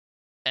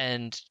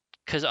 and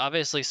because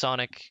obviously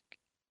Sonic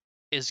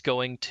is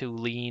going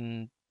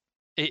to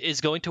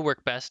is going to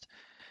work best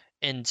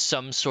in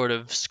some sort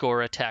of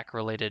score attack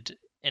related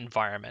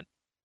environment,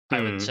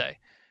 I would Mm. say,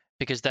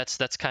 because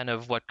that's kind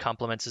of what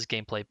complements his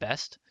gameplay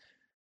best.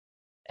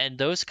 And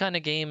those kind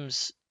of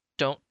games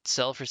don't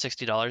sell for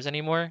 $60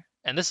 anymore.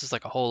 And this is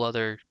like a whole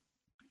other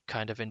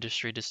kind of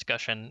industry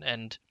discussion.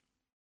 And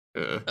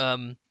Uh.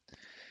 um,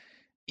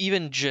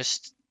 even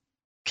just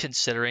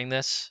considering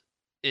this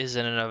is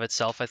in and of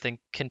itself, I think,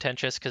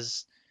 contentious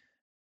because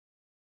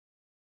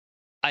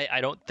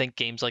I don't think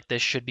games like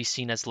this should be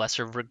seen as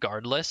lesser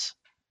regardless.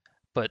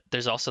 But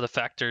there's also the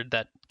factor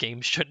that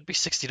games shouldn't be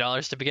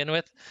 $60 to begin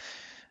with.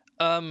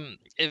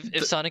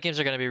 If Sonic games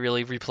are going to be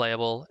really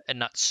replayable and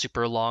not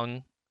super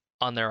long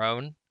on their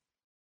own,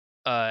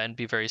 and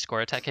be very score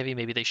attack heavy,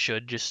 maybe they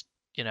should just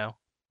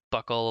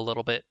buckle a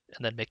little bit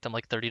and then make them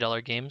like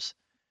 $30 games.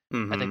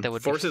 I think that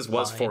would be Forces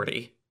was fine.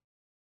 40.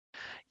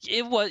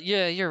 It was,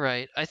 yeah, you're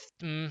right.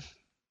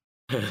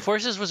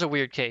 Forces was a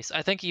weird case.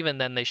 I think even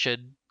then they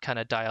should kind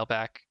of dial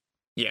back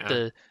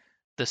Yeah.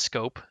 the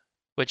scope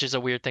which is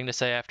a weird thing to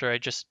say after I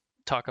just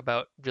talk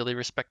about really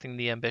respecting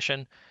the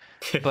ambition.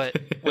 But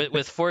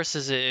with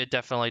Forces, it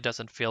definitely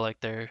doesn't feel like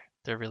they're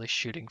really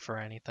shooting for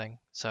anything.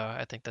 So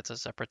I think that's a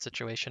separate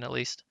situation at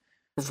least.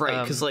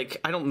 Right, because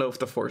like I don't know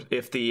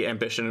if the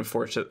ambition in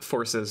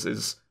Forces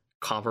is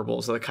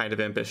comparable to the kind of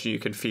ambition you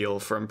can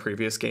feel from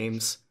previous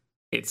games.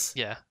 It's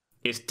Yeah,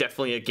 it's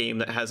definitely a game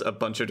that has a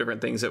bunch of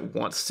different things it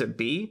wants to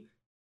be,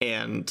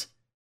 and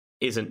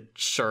isn't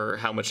sure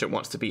how much it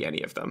wants to be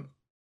any of them.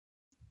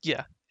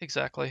 yeah,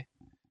 exactly.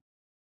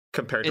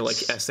 Compared to like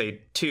It's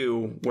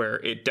SA2, where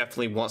it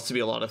definitely wants to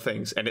be a lot of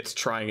things, and it's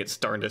trying its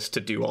darndest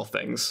to do all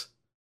things.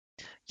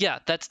 yeah,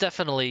 that's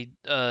definitely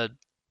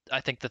I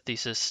think the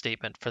thesis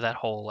statement for that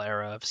whole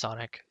era of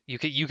Sonic. You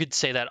could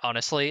say that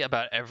honestly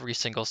about every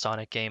single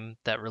Sonic game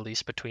that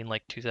released between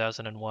like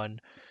 2001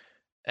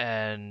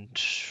 and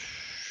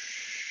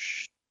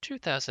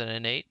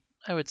 2008.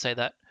 I would say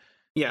that.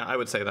 Yeah, I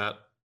would say that.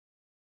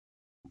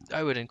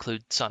 I would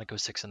include Sonic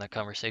 06 in that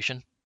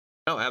conversation.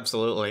 Oh,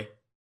 absolutely.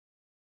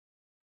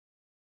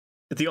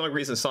 The only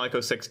reason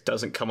Sonic 06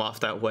 doesn't come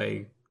off that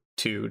way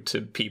to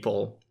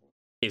people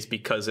is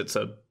because it's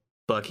a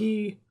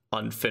buggy,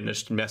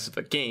 unfinished mess of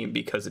a game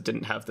because it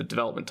didn't have the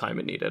development time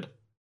it needed.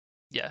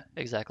 Yeah,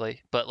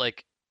 exactly. But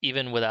like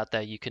even without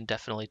that, you can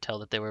definitely tell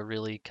that they were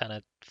really kind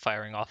of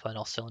firing off on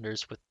all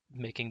cylinders with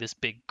making this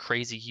big,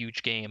 crazy,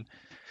 huge game.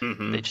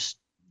 Mm-hmm. They just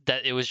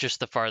that it was just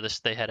the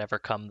farthest they had ever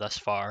come thus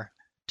far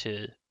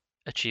to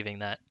achieving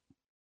that.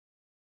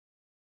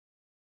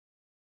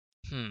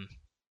 Hmm.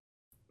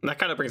 And that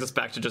kind of brings us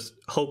back to just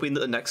hoping that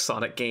the next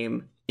Sonic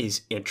game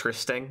is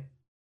interesting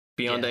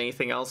beyond Yeah.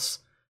 anything else.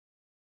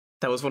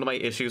 That was one of my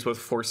issues with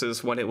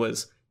Forces when it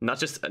was not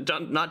just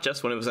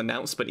when it was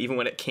announced, but even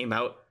when it came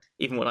out,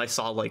 even when I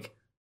saw like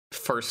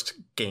first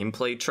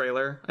gameplay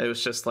trailer, I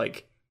was just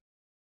like,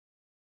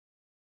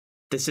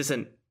 this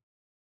isn't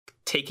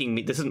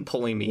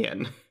pulling me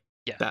in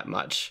that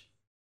much.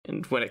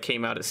 And when it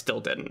came out, it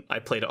still didn't. I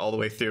played it all the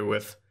way through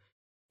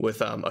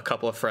with a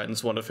couple of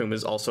friends, one of whom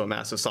is also a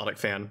massive Sonic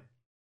fan,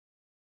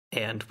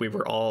 and we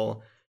were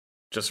all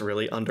just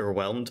really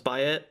underwhelmed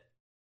by it.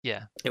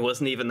 Yeah. It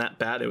wasn't even that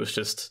bad. It was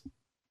just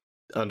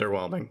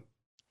underwhelming.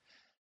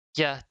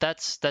 Yeah,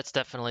 that's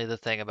definitely the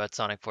thing about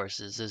Sonic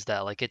Forces is that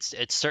like it's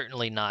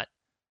certainly not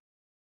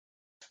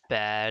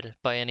bad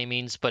by any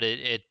means, but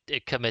it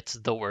commits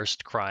the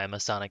worst crime a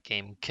Sonic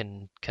game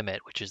can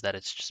commit, which is that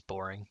it's just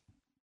boring.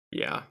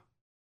 Yeah.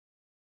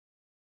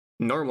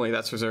 Normally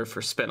that's reserved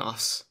for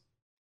spin-offs.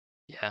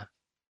 Yeah.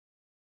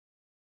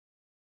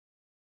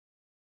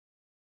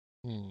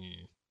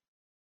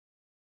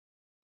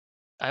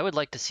 I would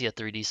like to see a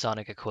 3D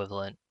Sonic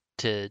equivalent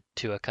to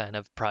a kind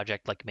of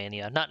project like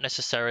Mania. Not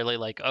necessarily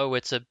like, oh,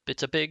 it's a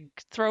big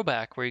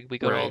throwback where we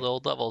go to all Right. the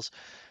old levels.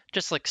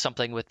 Just like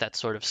something with that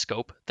sort of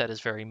scope that is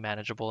very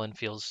manageable and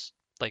feels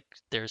like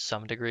there's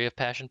some degree of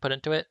passion put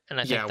into it. And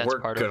I think Yeah, that's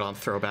we're part good of on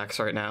throwbacks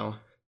right now.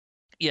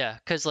 yeah,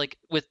 because like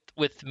with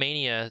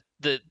Mania,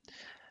 the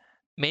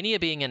Mania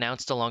being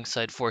announced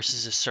alongside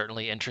Forces is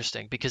certainly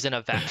interesting because in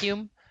a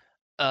vacuum,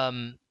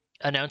 um,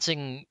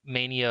 announcing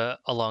Mania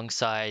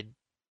alongside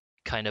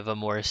kind of a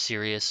more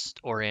serious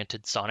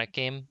oriented Sonic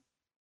game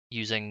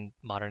using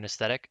modern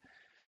aesthetic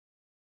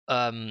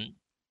um,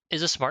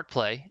 is a smart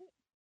play.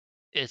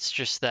 It's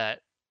just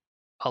that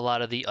a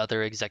lot of the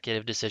other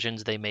executive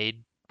decisions they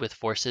made with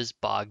Forces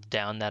bogged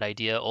down that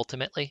idea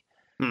ultimately.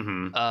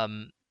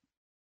 Mm-hmm.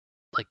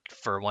 Like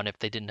for one, if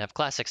they didn't have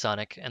classic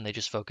Sonic and they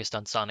just focused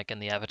on Sonic and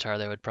the Avatar,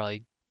 that would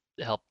probably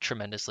help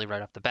tremendously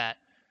right off the bat.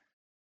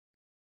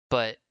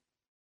 But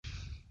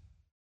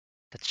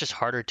that's just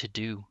harder to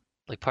do.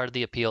 Like part of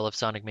the appeal of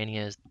Sonic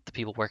Mania is the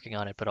people working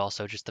on it, but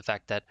also just the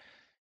fact that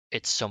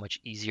it's so much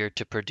easier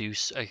to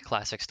produce a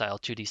classic style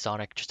 2D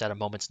Sonic just at a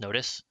moment's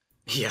notice.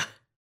 Yeah.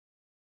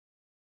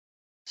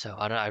 So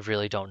I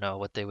really don't know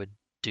what they would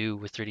do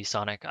with 3D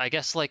Sonic. I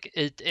guess like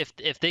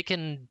if they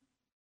can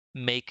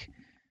make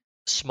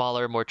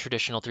smaller, more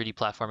traditional 3D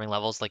platforming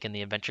levels like in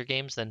the adventure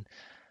games, then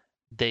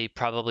they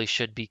probably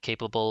should be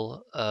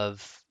capable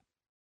of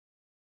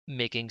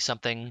making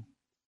something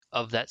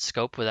of that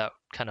scope without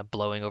kind of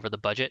blowing over the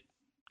budget.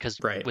 Because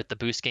Right. with the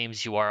boost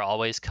games, you are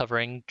always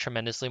covering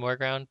tremendously more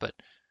ground, but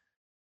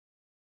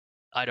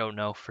I don't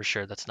know for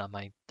sure. That's not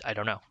my. I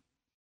don't know.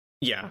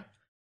 Yeah.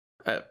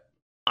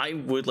 I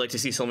would like to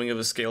see something of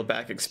a scaled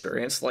back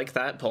experience like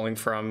that, pulling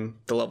from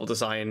the level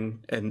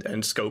design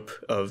and scope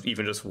of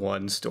even just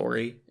one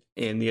story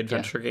in the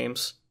adventure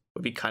games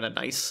would be kind of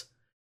nice.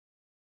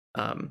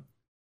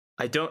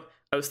 I don't.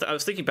 I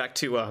was thinking back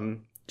to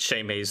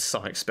Shay May's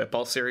Sonic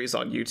Spitball series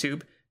on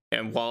YouTube,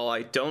 and while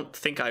I don't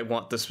think I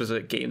want the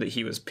specific game that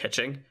he was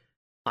pitching,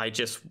 I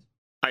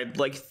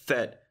like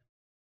that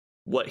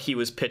what he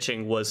was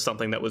pitching was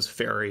something that was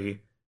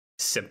very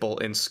simple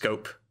in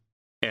scope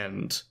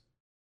and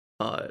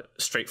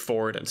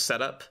straightforward in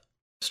setup,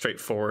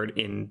 straightforward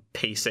in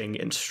pacing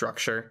and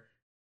structure,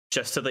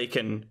 just so they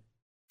can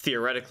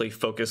theoretically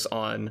focus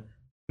on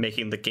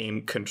making the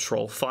game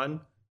control fun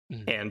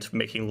and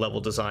making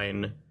level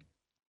design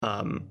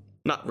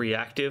not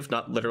reactive,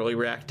 not literally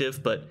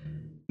reactive, but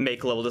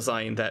make level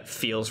design that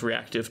feels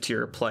reactive to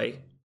your play,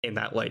 in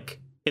that, like,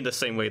 in the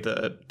same way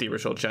the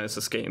original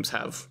Genesis games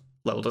have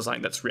level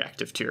design that's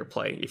reactive to your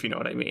play, if you know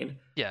what I mean.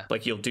 Yeah.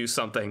 Like, you'll do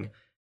something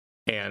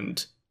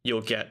and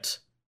you'll get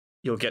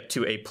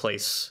to a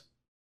place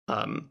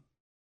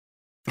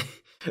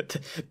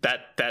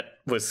that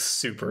was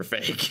super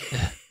fake.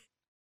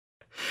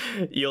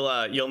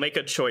 You'll make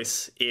a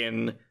choice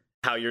in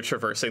how you're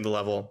traversing the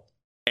level,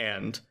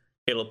 and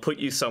it'll put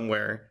you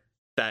somewhere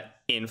that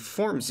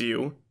informs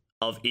you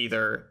of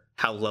either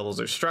how levels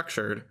are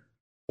structured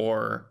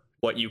or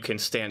what you can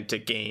stand to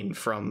gain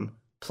from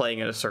playing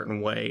in a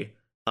certain way,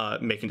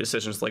 making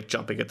decisions like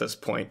jumping at this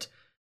point.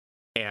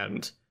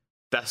 And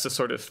that's the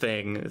sort of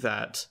thing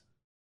that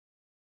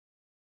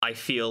I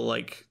feel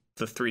like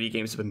the 3D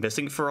games have been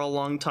missing for a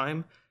long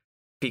time,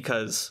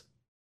 because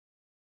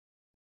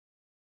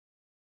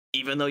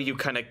even though you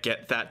kind of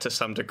get that to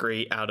some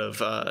degree out of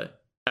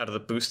the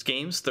Boost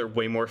games, they're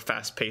way more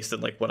fast paced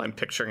than like what I'm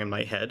picturing in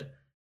my head,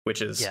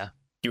 which is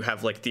you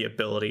have like the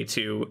ability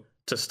to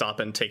stop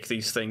and take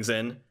these things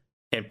in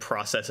and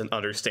process and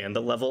understand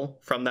the level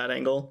from that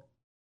angle.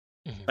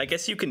 Mm-hmm. I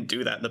guess you can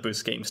do that in the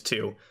Boost games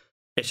too.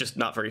 It's just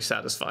not very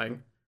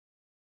satisfying.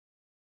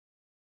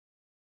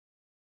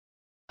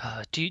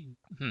 Do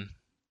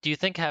you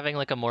think having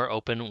like a more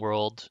open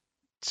world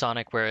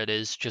Sonic where it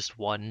is just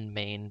one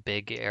main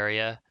big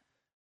area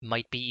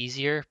might be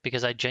easier?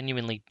 Because I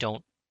genuinely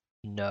don't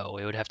know.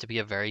 It would have to be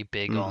a very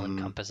big,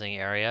 all-encompassing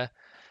area,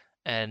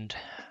 and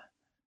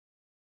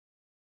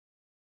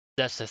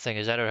that's the thing,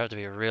 is that it would have to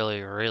be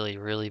really, really,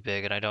 really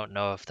big, and I don't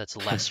know if that's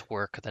less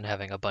work than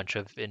having a bunch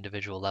of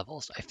individual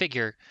levels. I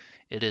figure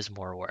it is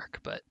more work,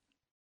 but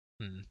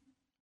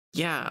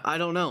yeah, I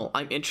don't know.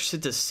 I'm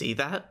interested to see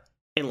that.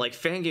 And like,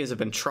 fan games have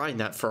been trying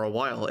that for a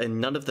while,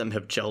 and none of them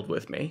have gelled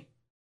with me.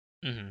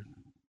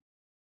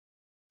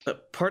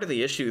 Part of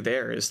the issue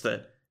there is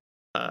that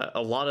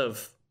a lot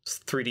of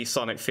 3D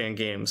Sonic fan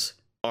games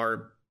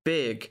are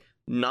big,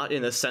 not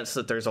in the sense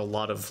that there's a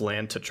lot of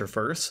land to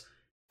traverse,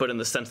 but in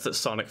the sense that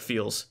Sonic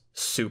feels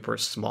super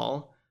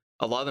small.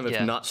 A lot of them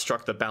have not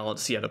struck the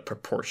balance yet of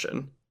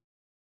proportion.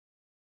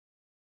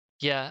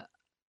 Yeah,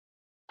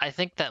 I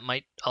think that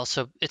might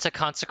also, it's a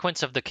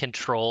consequence of the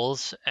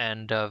controls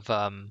and of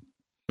the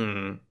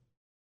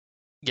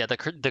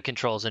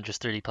controls and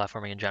just 3D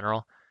platforming in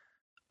general.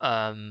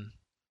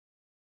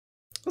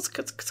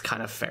 It's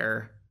kind of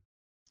fair.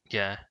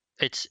 Yeah,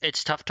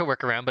 it's tough to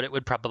work around, but it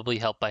would probably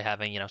help by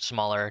having,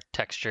 smaller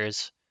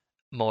textures,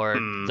 more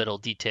little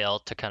detail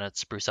to kind of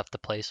spruce up the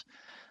place.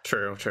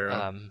 True.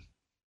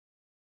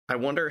 I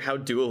wonder how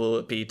doable it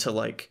would be to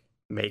like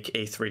make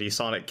a 3D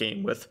Sonic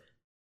game with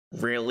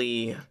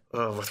really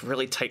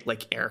tight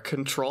like air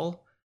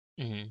control,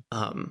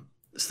 so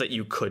that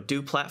you could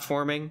do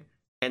platforming,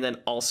 and then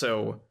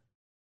also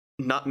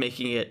not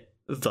making it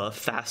the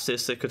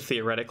fastest it could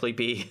theoretically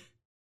be.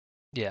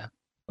 Yeah.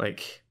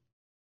 Like,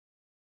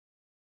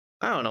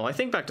 I don't know. I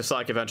think back to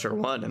Sonic Adventure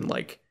 1, and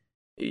like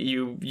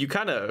you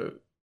kind of,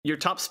 your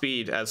top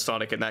speed as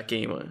Sonic in that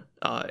game,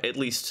 at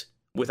least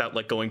without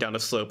like going down a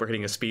slope or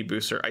hitting a speed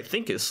booster, I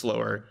think is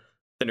slower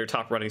than your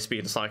top running speed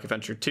in Sonic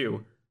Adventure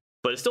 2,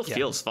 but it still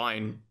feels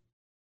fine.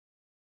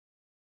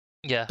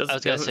 Yeah, I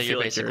was gonna say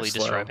you're basically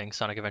describing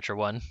Sonic Adventure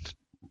 1.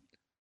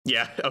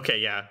 Yeah, okay,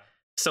 yeah.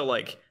 So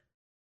like,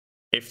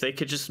 if they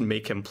could just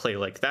make him play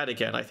like that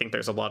again, I think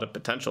there's a lot of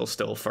potential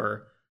still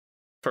for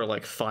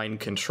like fine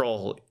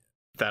control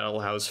that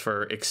allows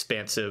for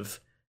expansive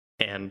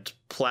and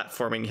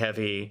platforming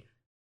heavy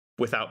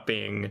without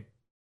being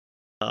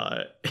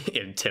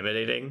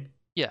intimidating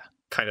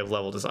kind of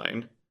level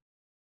design.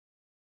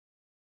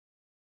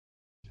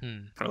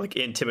 Or like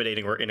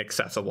intimidating or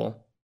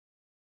inaccessible.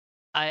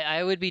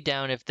 I would be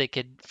down if they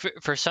could,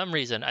 for some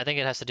reason, I think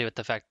it has to do with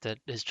the fact that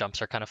his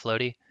jumps are kind of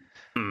floaty.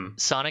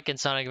 Sonic in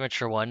Sonic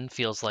Adventure 1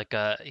 feels like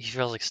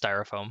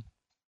styrofoam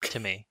to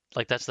me.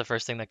 Like, that's the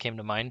first thing that came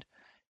to mind.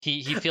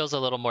 He feels a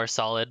little more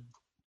solid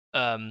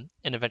in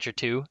Adventure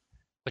 2,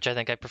 which I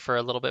think I prefer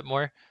a little bit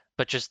more.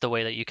 But just the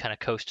way that you kind of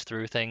coast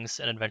through things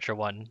in Adventure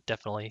 1,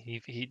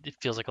 definitely he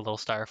feels like a little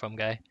styrofoam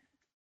guy.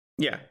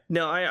 Yeah,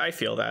 no, I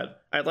feel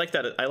that. I like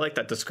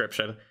that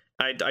description.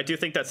 I do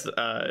think that's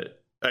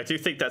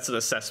an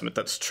assessment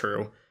that's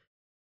true.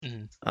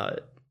 They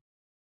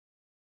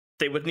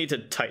would need to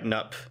tighten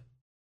up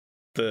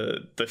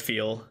the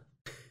feel.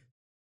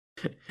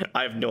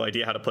 I have no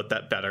idea how to put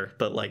that better,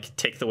 but like,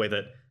 take the way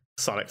that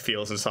Sonic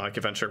feels in Sonic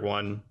Adventure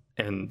 1,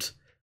 and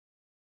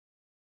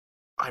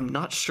I'm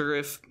not sure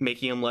if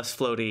making him less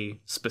floaty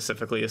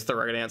specifically is the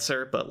right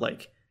answer, but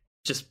like,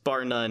 just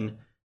bar none,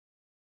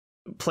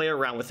 play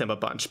around with him a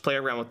bunch. Play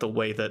around with the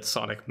way that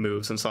Sonic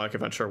moves in Sonic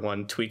Adventure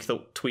 1. Tweak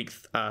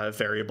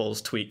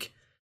variables, tweak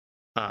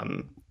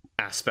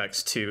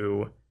aspects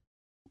to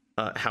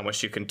how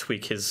much you can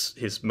tweak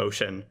his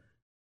motion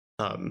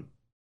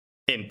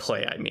in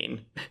play. I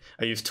mean,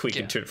 I use tweak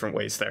in two different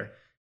ways there.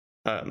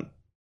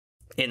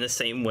 In the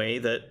same way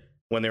that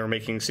when they were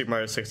making Super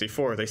Mario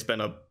 64, they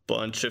spent a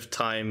bunch of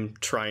time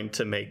trying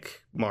to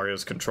make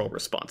Mario's control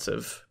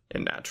responsive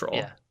and natural.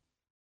 Yeah.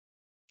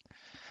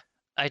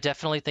 I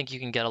definitely think you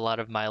can get a lot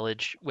of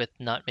mileage with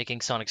not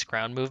making Sonic's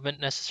ground movement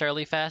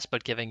necessarily fast,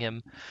 but giving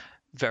him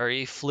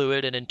very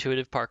fluid and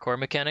intuitive parkour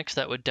mechanics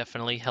that would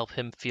definitely help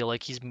him feel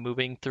like he's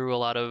moving through a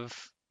lot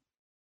of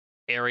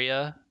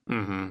area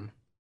Mm-hmm.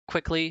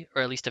 quickly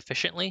or at least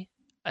efficiently.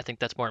 I think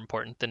that's more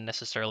important than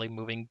necessarily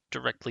moving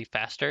directly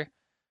faster.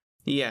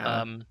 Yeah,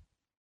 Um,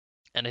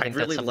 and I I'd think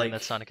that's really something that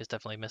like. Sonic is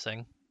definitely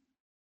missing.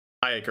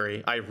 I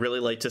agree. I really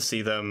like to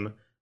see them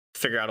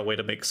figure out a way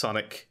to make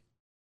Sonic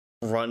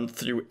run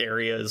through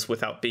areas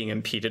without being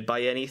impeded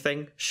by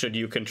anything. Should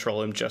you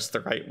control him just the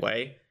right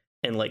way,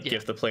 and like Yeah,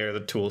 give the player the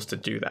tools to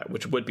do that,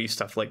 which would be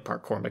stuff like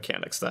parkour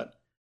mechanics that,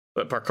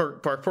 but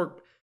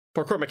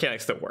parkour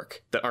mechanics that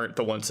work that aren't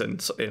the ones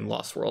in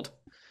Lost World.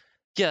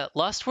 yeah.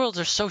 Lost Worlds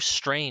are so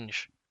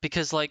strange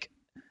because like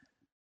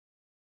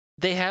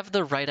they have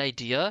the right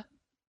idea,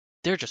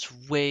 they're just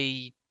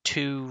way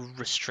too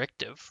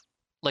restrictive.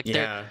 Like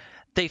Yeah,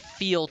 they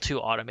feel too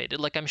automated.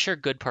 Like I'm sure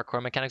good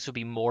parkour mechanics would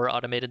be more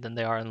automated than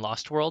they are in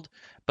Lost World,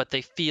 but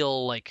they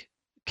feel like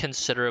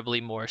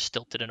considerably more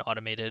stilted and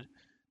automated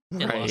in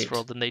Lost right.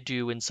 World than they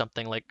do in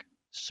something like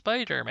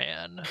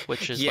Spider-Man,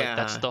 which is like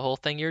that's Yeah, the whole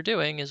thing you're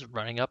doing is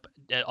running up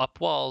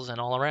walls and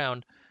all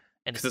around,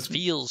 and it because it's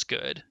feels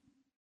good.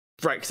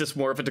 right because it's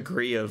more of a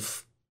degree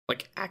of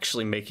like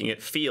actually making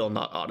it feel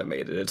not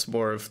automated. It's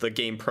more of the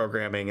game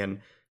programming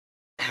and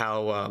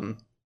how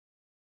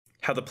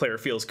how the player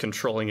feels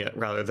controlling it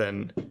rather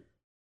than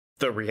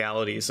the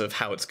realities of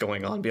how it's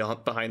going on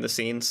behind the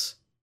scenes.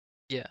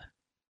 Yeah.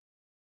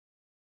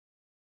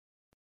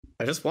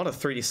 I just want a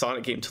 3D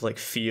Sonic game to like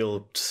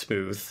feel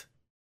smooth.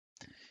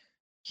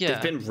 They've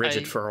Yeah. been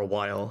rigid I for a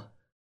while.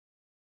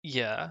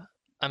 yeah.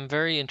 I'm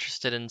very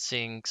interested in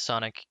seeing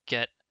Sonic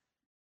get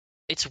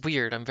it's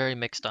weird. I'm very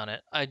mixed on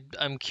it.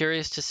 I'm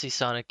curious to see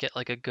Sonic get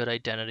like a good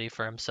identity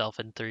for himself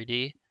in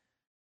 3D,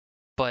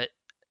 but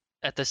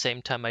at the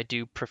same time I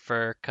do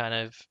prefer kind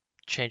of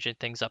changing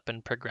things up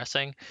and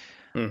progressing.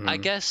 I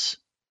Mm-hmm. guess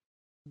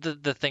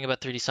the thing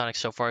about 3D Sonic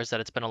so far is that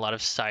it's been a lot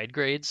of side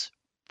grades.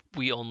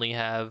 We only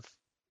have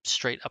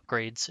straight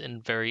upgrades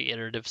in very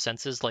iterative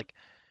senses, like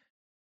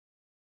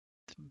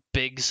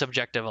big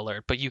subjective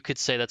alert. But you could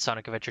say that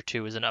Sonic Adventure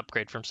 2 is an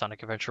upgrade from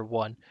Sonic Adventure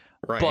 1,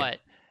 Right. but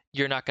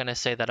you're not going to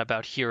say that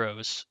about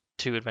Heroes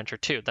to Adventure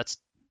 2. That's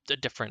a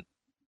different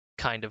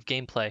kind of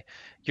gameplay.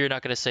 You're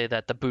not going to say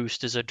that the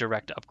boost is a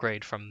direct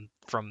upgrade from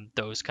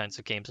those kinds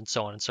of games and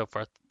so on and so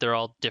forth. They're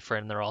all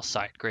different and they're all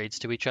side grades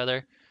to each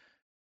other.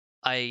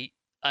 I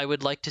I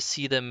would like to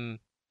see them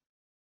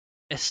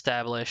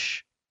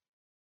establish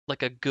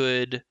like a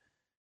good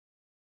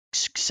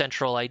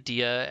central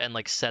idea and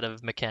like set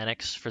of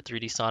mechanics for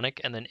 3D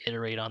Sonic and then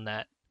iterate on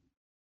that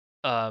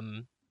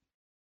um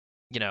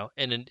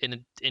in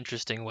an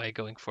interesting way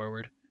going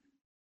forward.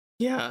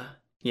 Yeah.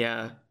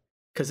 Yeah.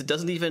 Because it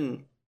doesn't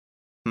even.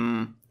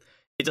 Hmm.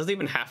 It doesn't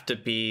even have to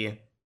be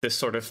this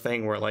sort of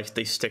thing where like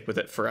they stick with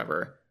it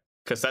forever.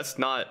 Because that's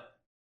not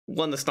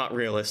one. That's not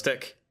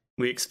realistic.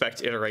 We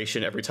expect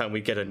iteration every time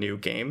we get a new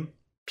game.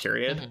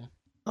 Period.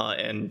 Hmm.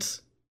 And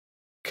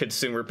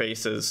consumer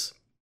bases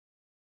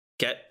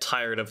get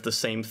tired of the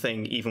same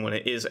thing even when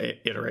it is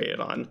iterated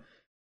on.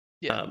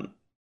 Yeah. Um,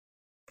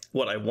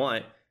 what I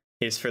want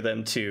is for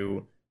them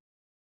to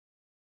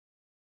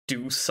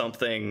do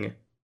something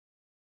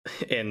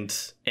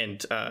and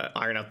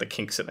iron out the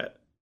kinks in it,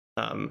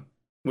 um,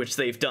 which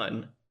they've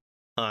done,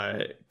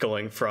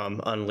 going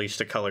from Unleashed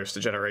to Colors to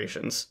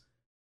Generations.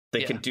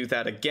 They can Yeah. do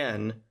that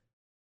again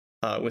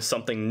with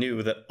something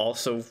new that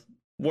also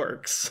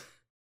works.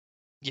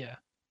 Yeah.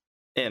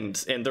 And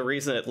the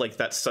reason it like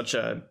that's such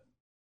a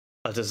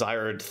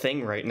desired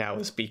thing right now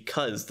is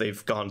because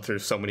they've gone through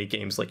so many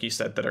games, like you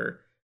said, that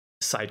are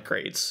side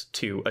grades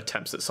to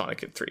attempts at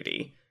Sonic in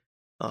 3D,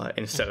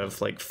 instead Hmm.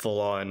 of like full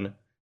on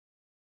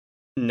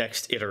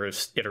next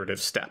iterative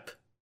step,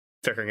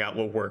 figuring out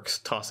what works,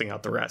 tossing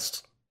out the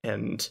rest,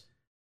 and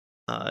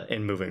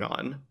moving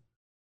on.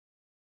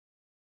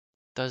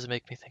 Does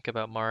make me think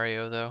about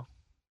Mario though.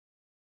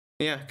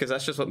 Yeah, because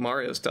that's just what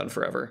Mario's done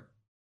forever.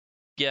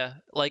 Yeah,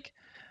 like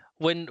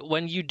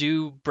when you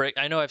do break,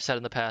 I know I've said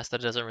in the past that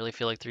it doesn't really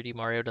feel like 3D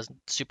Mario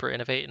doesn't super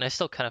innovate, and I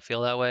still kind of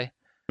feel that way.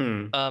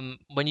 Hmm.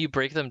 When you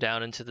break them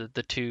down into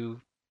the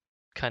two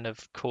kind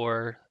of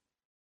core,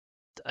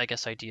 I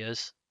guess,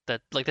 ideas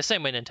that like the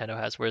same way Nintendo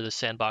has, where the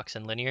sandbox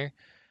and linear,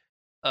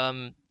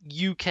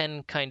 you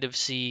can kind of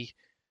see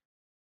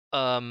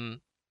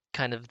um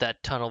kind of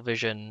that tunnel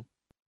vision.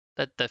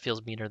 That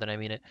feels meaner than I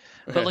mean it,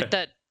 but like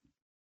that,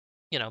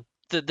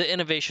 the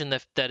innovation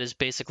that is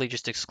basically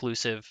just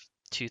exclusive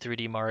to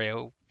 3D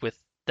Mario with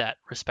that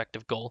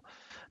respective goal.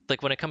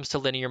 Like when it comes to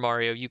linear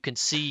Mario, you can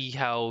see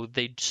how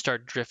they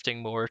start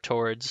drifting more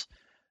towards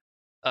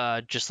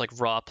just like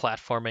raw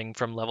platforming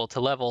from level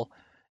to level.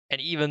 And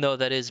even though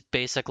that is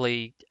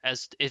basically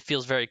as it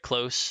feels very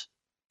close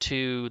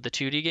to the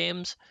 2D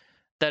games,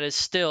 that is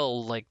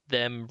still like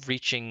them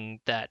reaching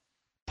that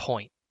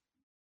point.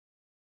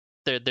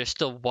 They're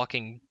still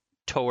walking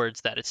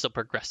towards that. It's still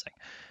progressing.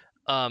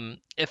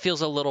 It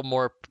feels a little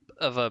more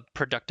of a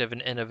productive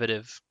and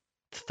innovative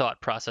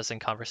thought process and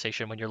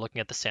conversation when you're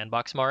looking at the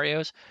sandbox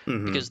Marios,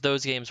 Mm-hmm. because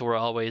those games were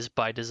always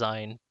by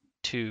design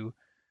to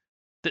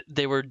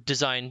they were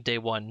designed day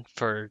one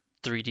for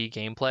 3D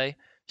gameplay,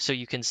 so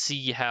you can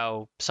see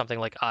how something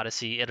like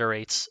Odyssey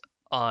iterates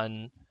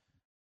on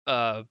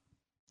a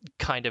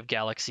kind of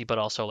Galaxy, but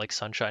also like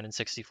Sunshine and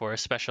 64,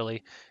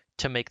 especially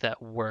to make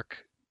that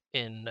work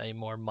in a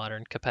more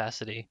modern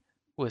capacity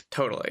with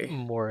Totally.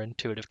 more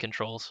intuitive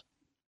controls.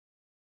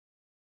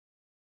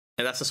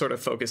 And that's the sort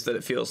of focus that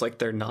it feels like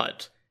they're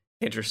not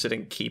interested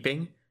in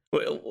keeping.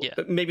 Well, Yeah.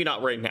 maybe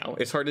not right now.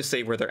 It's hard to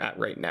say where they're at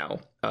right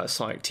now.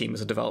 Sonic Team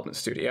is a development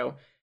studio,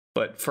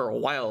 but for a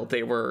while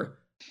they were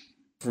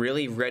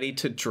really ready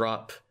to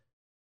drop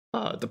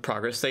the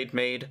progress they'd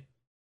made,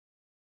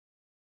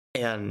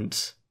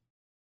 and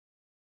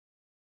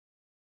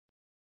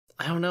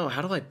I don't know,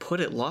 how do I put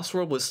it? Lost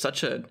World was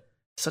such a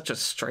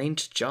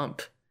strange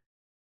jump.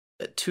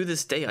 To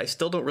this day, I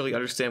still don't really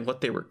understand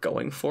what they were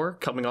going for,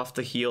 coming off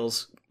the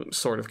heels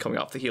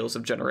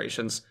of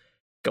Generations,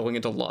 going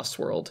into Lost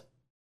World,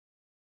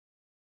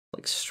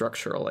 like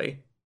structurally.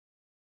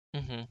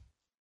 Mm-hmm.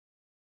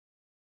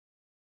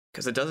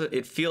 Because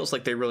it feels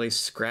like they really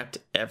scrapped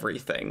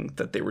everything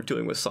that they were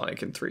doing with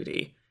Sonic in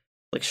 3D.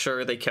 Like,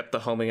 sure, they kept the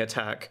homing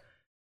attack.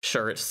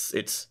 Sure,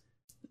 it's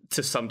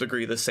to some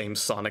degree the same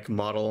Sonic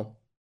model.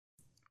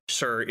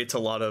 Sure, it's a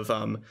lot of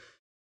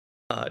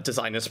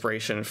design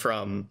inspiration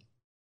from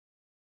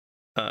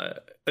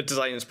a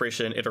design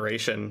inspiration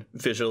iteration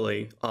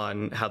visually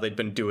on how they'd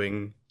been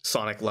doing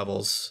Sonic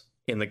levels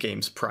in the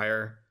games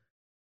prior.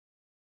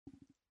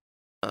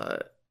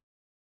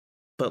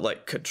 But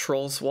like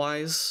controls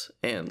wise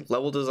and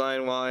level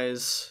design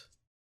wise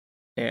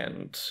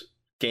and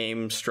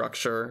game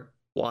structure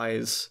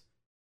wise,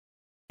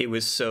 it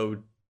was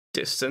so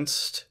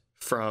distanced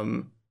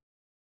from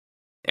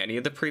any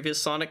of the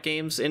previous Sonic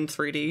games in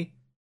 3D.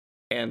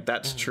 And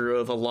that's true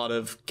of a lot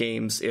of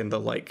games in the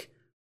like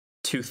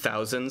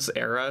 2000s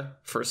era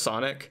for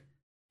Sonic,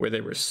 where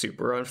they were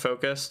super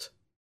unfocused.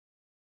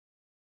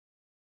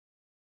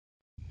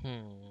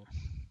 I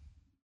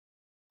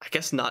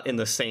guess not in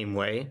the same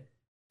way,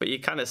 but you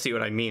kind of see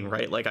what I mean,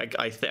 right? Like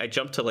I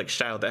jumped to like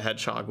Shadow the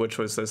Hedgehog, which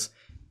was this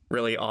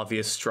really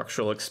obvious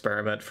structural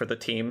experiment for the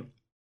team.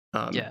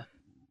 Yeah.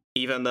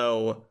 Even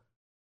though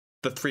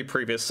the three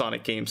previous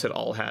Sonic games had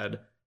all had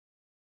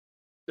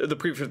the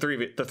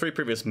three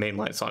previous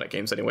mainline Sonic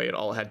games anyway, it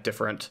all had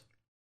different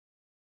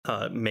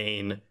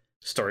main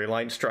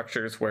storyline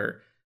structures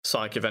where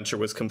Sonic Adventure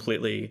was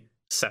completely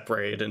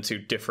separated into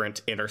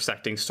different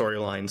intersecting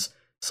storylines.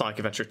 Sonic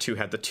Adventure 2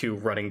 had the two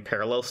running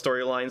parallel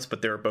storylines,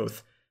 but they were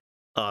both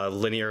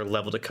linear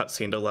level to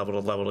cutscene to level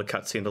to level to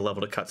cutscene to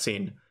level to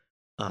cutscene.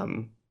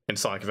 And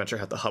Sonic Adventure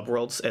had the hub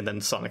worlds, and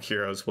then Sonic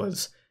Heroes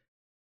was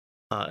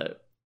the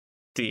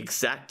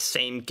exact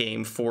same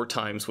game 4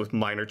 times with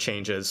minor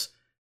changes,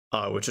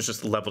 which is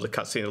just level to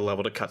cutscene to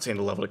level to cutscene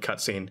to level to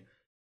cutscene.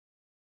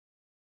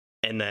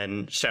 And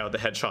then Shadow the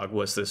Hedgehog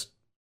was this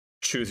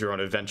choose your own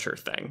adventure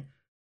thing.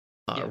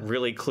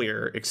 Really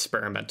clear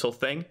experimental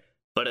thing.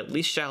 But at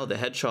least Shadow the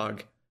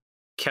Hedgehog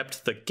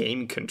kept the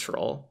game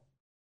control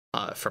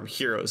from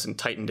Heroes and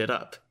tightened it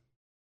up.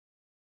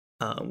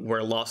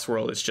 Where Lost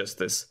World is just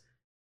this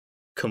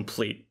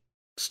complete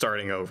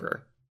starting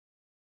over.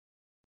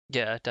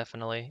 Yeah,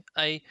 definitely.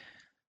 I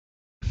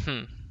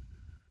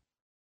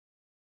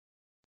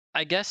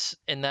guess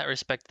in that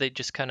respect, they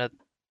just kind of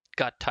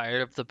got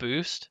tired of the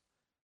boost.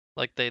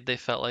 Like they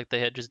felt like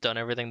they had just done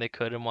everything they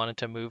could and wanted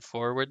to move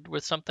forward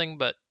with something.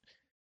 But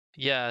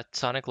yeah,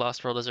 Sonic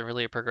Lost World isn't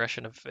really a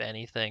progression of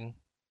anything.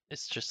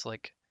 It's just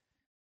like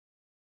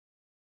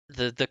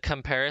the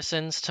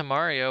comparisons to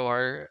Mario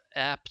are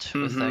apt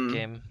with that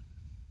game.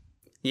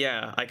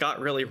 Yeah, I got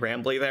really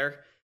rambly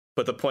there,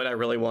 but the point I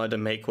really wanted to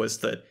make was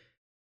that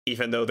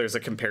even though there's a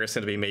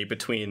comparison to be made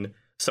between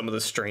some of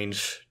the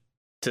strange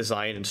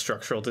design and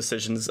structural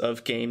decisions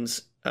of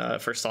games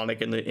for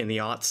Sonic in the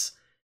aughts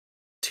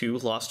to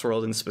Lost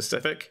World in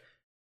specific,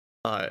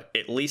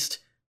 at least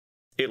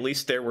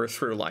there were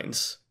through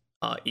lines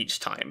each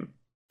time.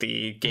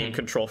 The game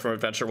control from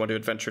Adventure 1 to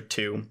Adventure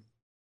 2,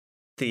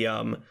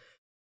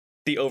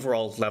 the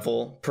overall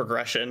level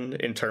progression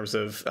in terms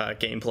of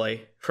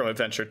gameplay from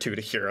Adventure 2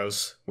 to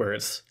Heroes, where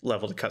it's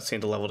level to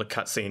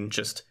cutscene,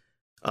 just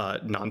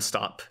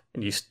nonstop,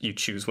 and you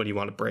choose when you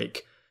want to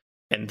break.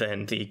 And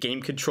then the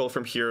game control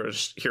from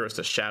Heroes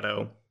to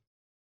Shadow,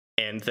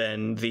 and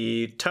then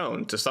the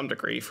tone to some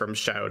degree from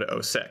Shadow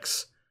to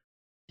 06.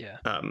 Yeah.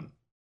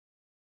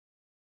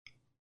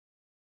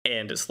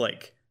 And it's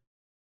like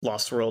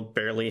Lost World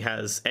barely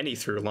has any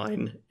through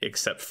line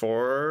except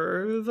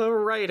for the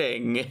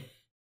writing.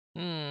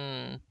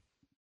 Fun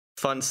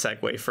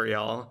segue for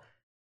y'all.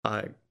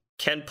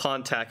 Ken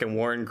Pontac and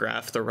Warren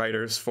Graff, the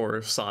writers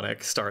for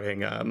Sonic,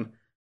 starting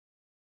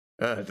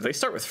did they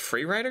start with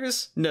free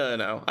writers?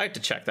 No. I have to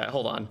check that.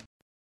 Hold on.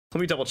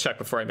 Let me double check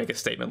before I make a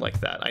statement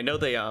like that. I know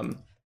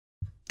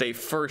they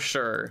for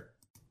sure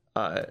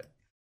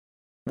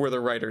were the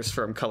writers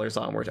from Colors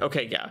onward.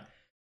 Okay, yeah.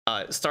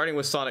 Starting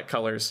with Sonic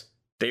Colors,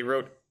 they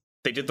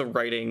did the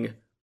writing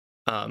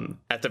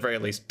at the very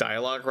least,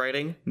 dialogue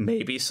writing,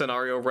 maybe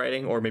scenario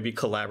writing, or maybe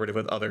collaborative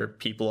with other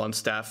people on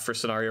staff for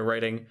scenario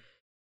writing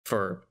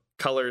for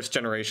Colors,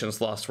 Generations,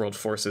 Lost World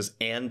Forces,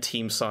 and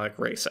Team Sonic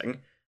Racing.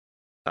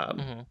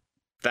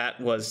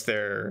 That was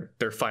their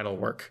final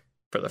work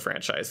for the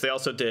franchise. They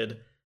also did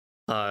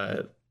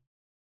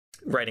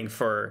writing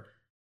for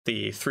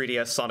the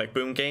 3DS Sonic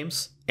Boom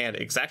games and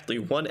exactly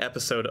one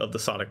episode of the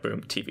Sonic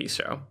Boom TV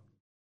show.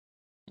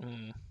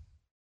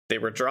 They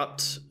were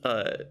dropped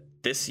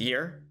this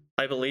year,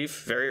 I believe,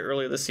 very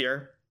early this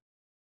year.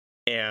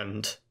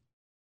 And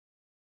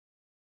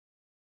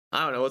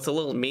I don't know, it's a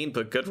little mean,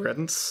 but good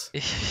riddance.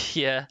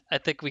 Yeah, I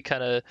think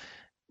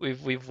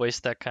we've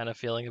voiced that kind of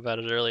feeling about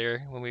it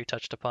earlier when we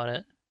touched upon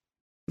it.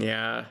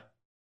 Yeah.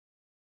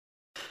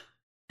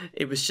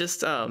 It was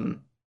just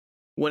when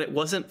it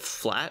wasn't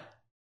flat,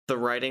 the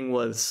writing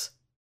was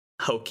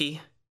hokey.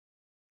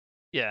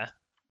 Yeah.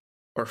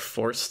 Or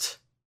forced.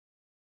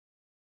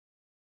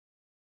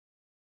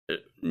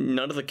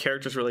 None of the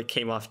characters really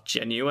came off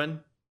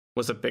genuine,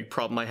 was a big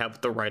problem I have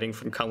with the writing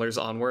from Colors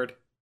onward.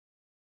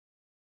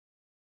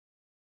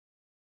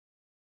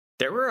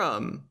 There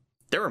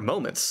were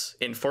moments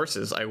in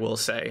Forces, I will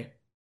say,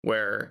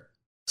 where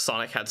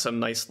Sonic had some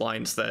nice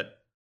lines that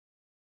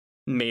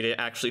made it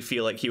actually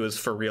feel like he was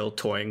for real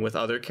toying with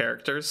other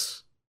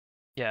characters.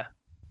 Yeah.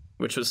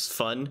 Which was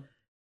fun,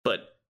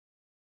 but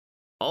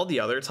all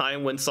the other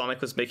time when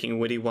Sonic was making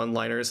witty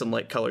one-liners in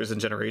like Colors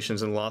and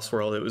Generations and Lost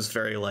World, it was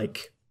very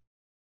like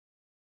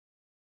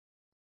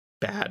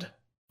bad.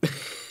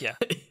 Yeah.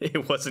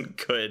 It wasn't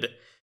good.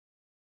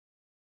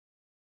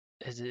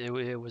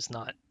 It was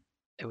not.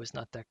 It was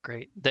not that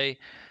great. They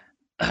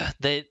I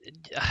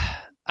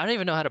don't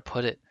even know how to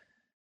put it,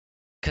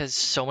 because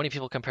so many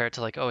people compare it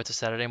to like, oh, it's a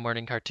Saturday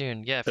morning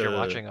cartoon. Yeah, if you're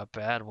watching a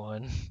bad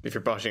one. If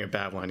you're watching a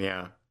bad one,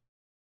 yeah.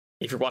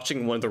 If you're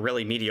watching one of the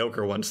really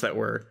mediocre ones that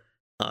were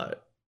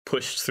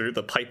pushed through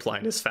the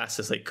pipeline as fast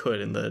as they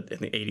could in the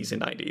 80s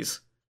and 90s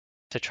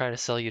to try to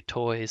sell you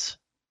toys.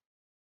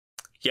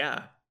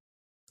 Yeah.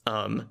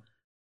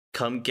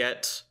 Come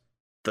get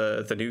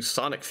the new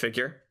Sonic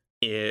figure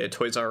at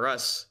Toys R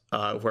Us,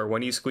 where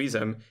when you squeeze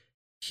him,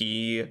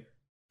 he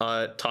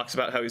talks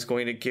about how he's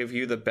going to give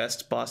you the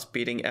best boss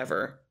beating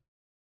ever.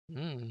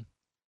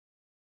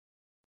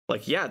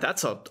 Like, yeah,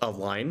 that's a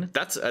line.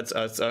 That's a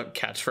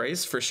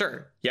catchphrase for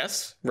sure.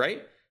 Yes,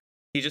 right?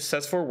 He just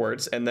says 4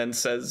 words and then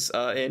says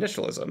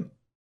initialism.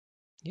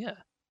 Yeah.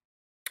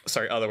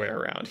 Sorry, other way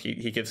around.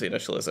 He gives the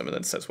initialism and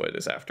then says what it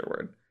is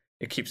afterward.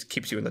 It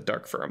keeps you in the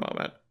dark for a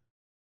moment.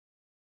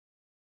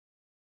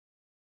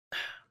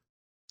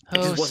 It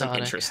just wasn't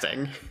Sonic.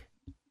 interesting.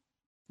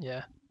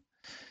 Yeah.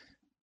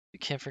 You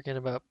can't forget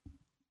about...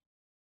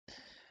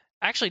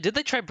 Actually, did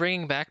they try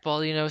bringing back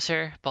Baldy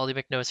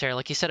McNosehair?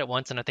 Like, he said it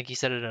once, and I think he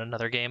said it in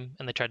another game,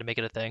 and they tried to make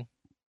it a thing.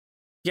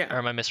 Yeah. Or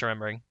am I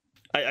misremembering?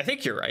 I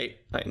think you're right.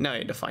 Now I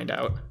need to find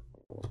out.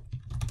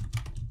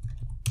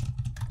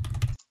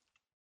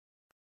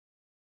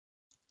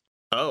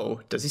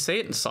 Oh, does he say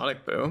it in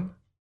Sonic Boom?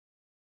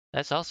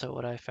 That's also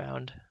what I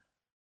found.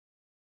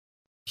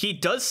 He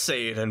does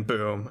say it in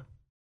Boom.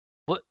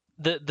 What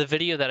the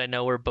video that I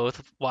know we're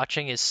both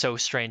watching is so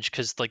strange,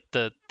 because like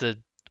the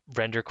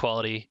render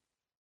quality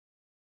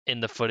in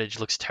the footage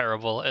looks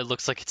terrible. It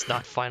looks like it's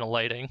not final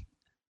lighting.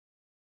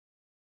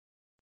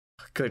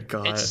 Good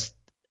God.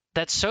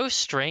 That's so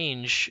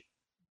strange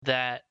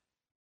that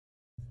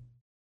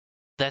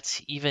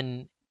that's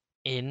even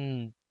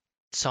in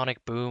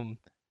Sonic Boom.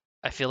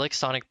 I feel like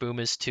Sonic Boom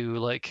is too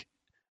like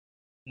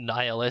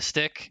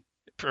nihilistic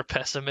or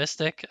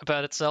pessimistic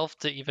about itself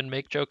to even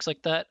make jokes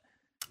like that.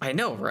 I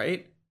know,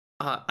 right?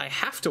 I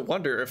have to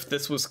wonder if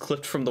this was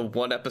clipped from the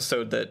one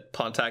episode that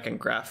Pontac and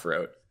Graf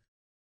wrote.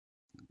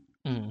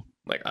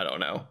 Like, I don't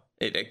know.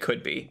 It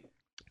could be.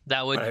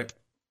 That would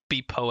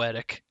be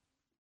poetic.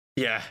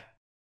 Yeah.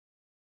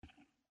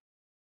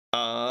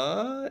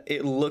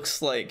 It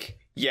looks like,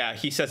 yeah,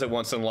 he says it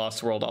once in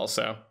Lost World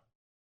also.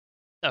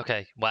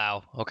 Okay,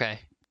 wow, okay.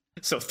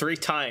 So 3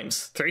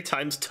 times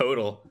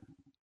total.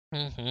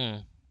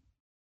 I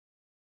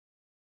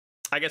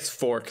guess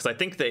 4, because I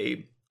think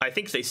they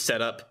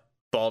set up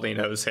Baldy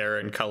Nosehair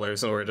and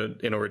Colors in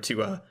order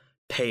to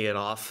pay it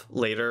off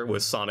later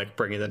with Sonic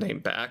bringing the name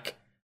back.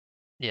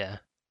 Yeah.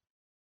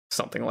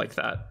 Something like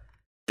that.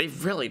 They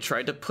really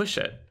tried to push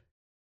it.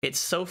 It's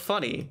so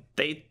funny.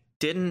 They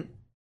didn't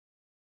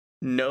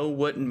know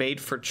what made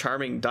for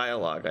charming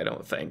dialogue, I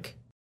don't think.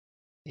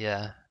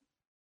 Yeah.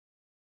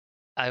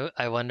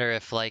 I wonder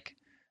if like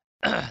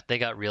they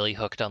got really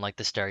hooked on like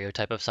the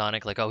stereotype of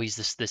Sonic, like, oh, he's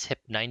this hip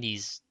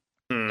 90s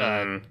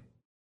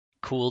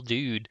cool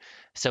dude,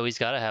 so he's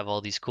got to have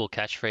all these cool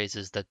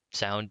catchphrases that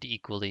sound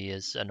equally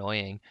as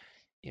annoying,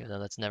 even though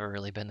that's never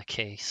really been the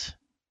case.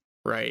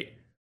 Right.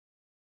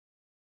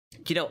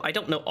 You know, I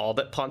don't know all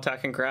that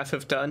Pontac and Graf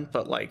have done,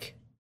 but like,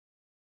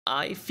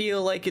 I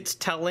feel like it's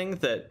telling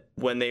that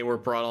when they were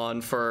brought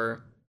on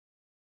for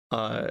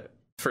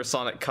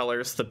Sonic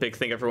Colors, the big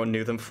thing everyone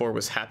knew them for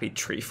was Happy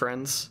Tree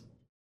Friends.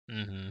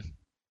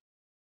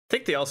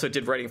 think they also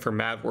did writing for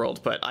Mad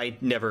World, but I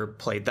never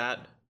played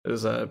that. It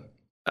was a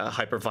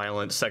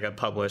hyper-violent Sega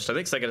published. I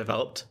think Sega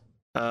developed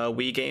a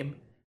Wii game.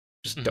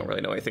 Just don't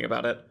really know anything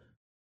about it.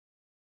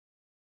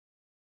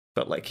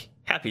 But like,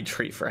 happy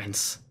tree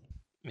friends.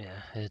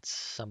 Yeah, it's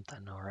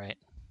something, all right.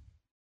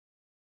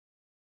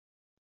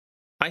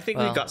 I think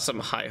we've got some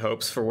high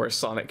hopes for where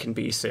Sonic can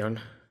be soon.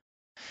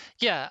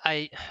 Yeah,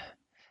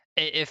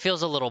 it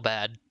feels a little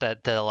bad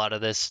that a lot of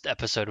this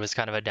episode was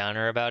kind of a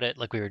downer about it.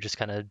 Like we were just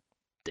kind of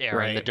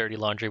airing the dirty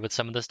laundry with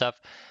some of the stuff.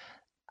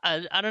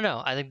 I don't know.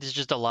 I think there's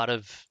just a lot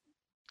of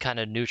kind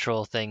of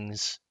neutral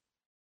things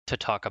to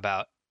talk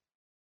about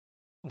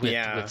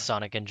with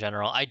Sonic in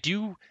general. I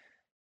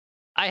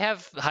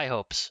have high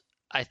hopes.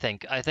 I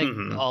think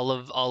all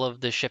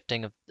of the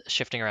shifting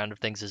around of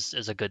things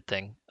is a good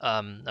thing.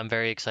 I'm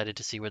very excited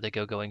to see where they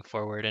go going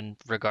forward. And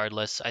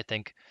regardless, I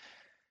think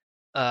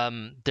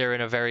they're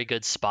in a very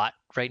good spot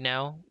right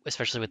now,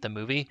 especially with the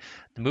movie.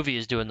 The movie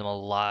is doing them a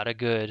lot of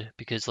good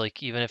because,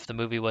 like, even if the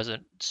movie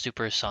wasn't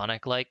super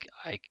Sonic-like,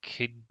 I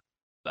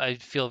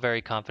feel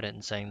very confident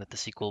in saying that the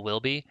sequel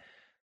will be.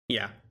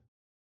 Yeah.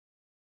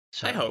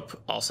 So, I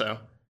hope also.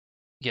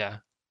 Yeah.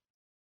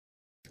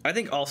 I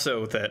think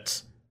also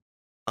that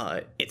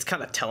it's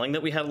kind of telling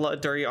that we had a lot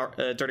of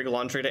dirty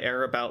laundry to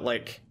air about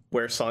like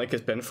where Sonic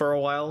has been for a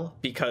while,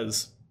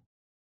 because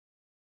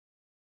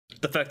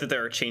the fact that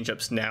there are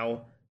change-ups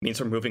now means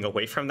we're moving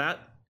away from that,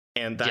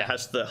 and that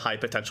has the high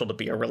potential to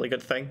be a really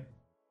good thing.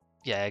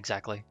 Yeah,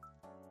 exactly.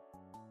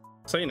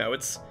 So, you know,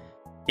 it's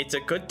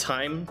a good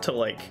time to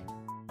like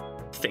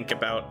think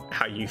about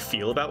how you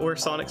feel about where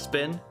Sonic's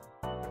been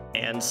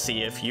and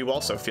see if you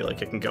also feel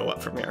like it can go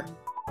up from here.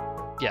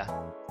 Yeah,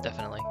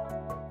 definitely.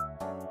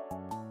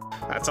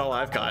 That's all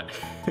I've got.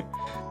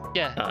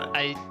 Yeah,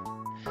 I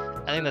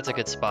think that's a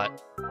good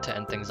spot to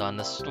end things on.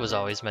 This was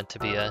always meant to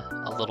be a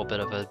little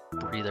bit of a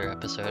breather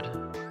episode.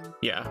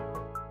 Yeah.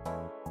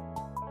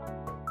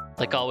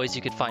 Like always,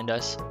 you could find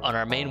us on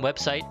our main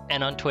website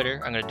and on Twitter.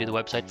 I'm going to do the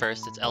website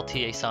first. It's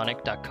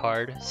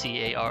ltasonic.card,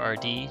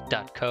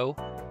 CARRD.co,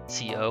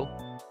 CO.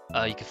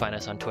 You can find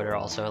us on Twitter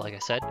also, like I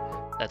said.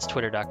 That's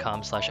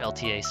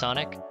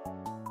twitter.com/ltasonic.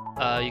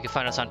 You can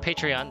find us on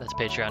Patreon. That's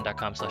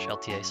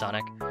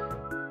patreon.com/ltasonic.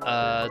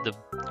 The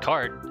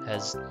card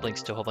has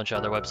links to a whole bunch of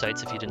other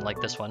websites if you didn't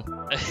like this one.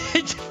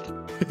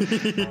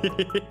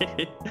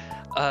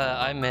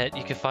 I'm Mitt.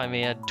 You can find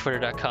me at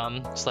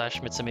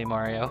twitter.com/Mitsumi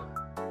Mario.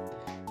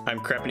 I'm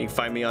Crap, and you can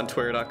find me on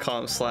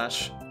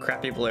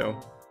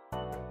twitter.com/crappyblue.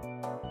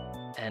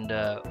 And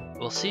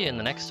we'll see you in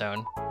the next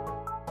zone.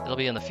 It'll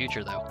be in the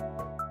future, though.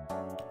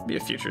 Be a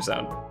future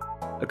zone.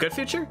 A good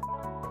future?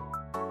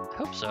 I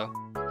hope so.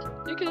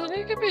 It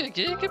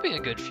could be a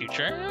good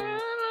future.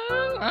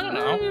 I don't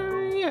know.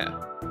 Yeah.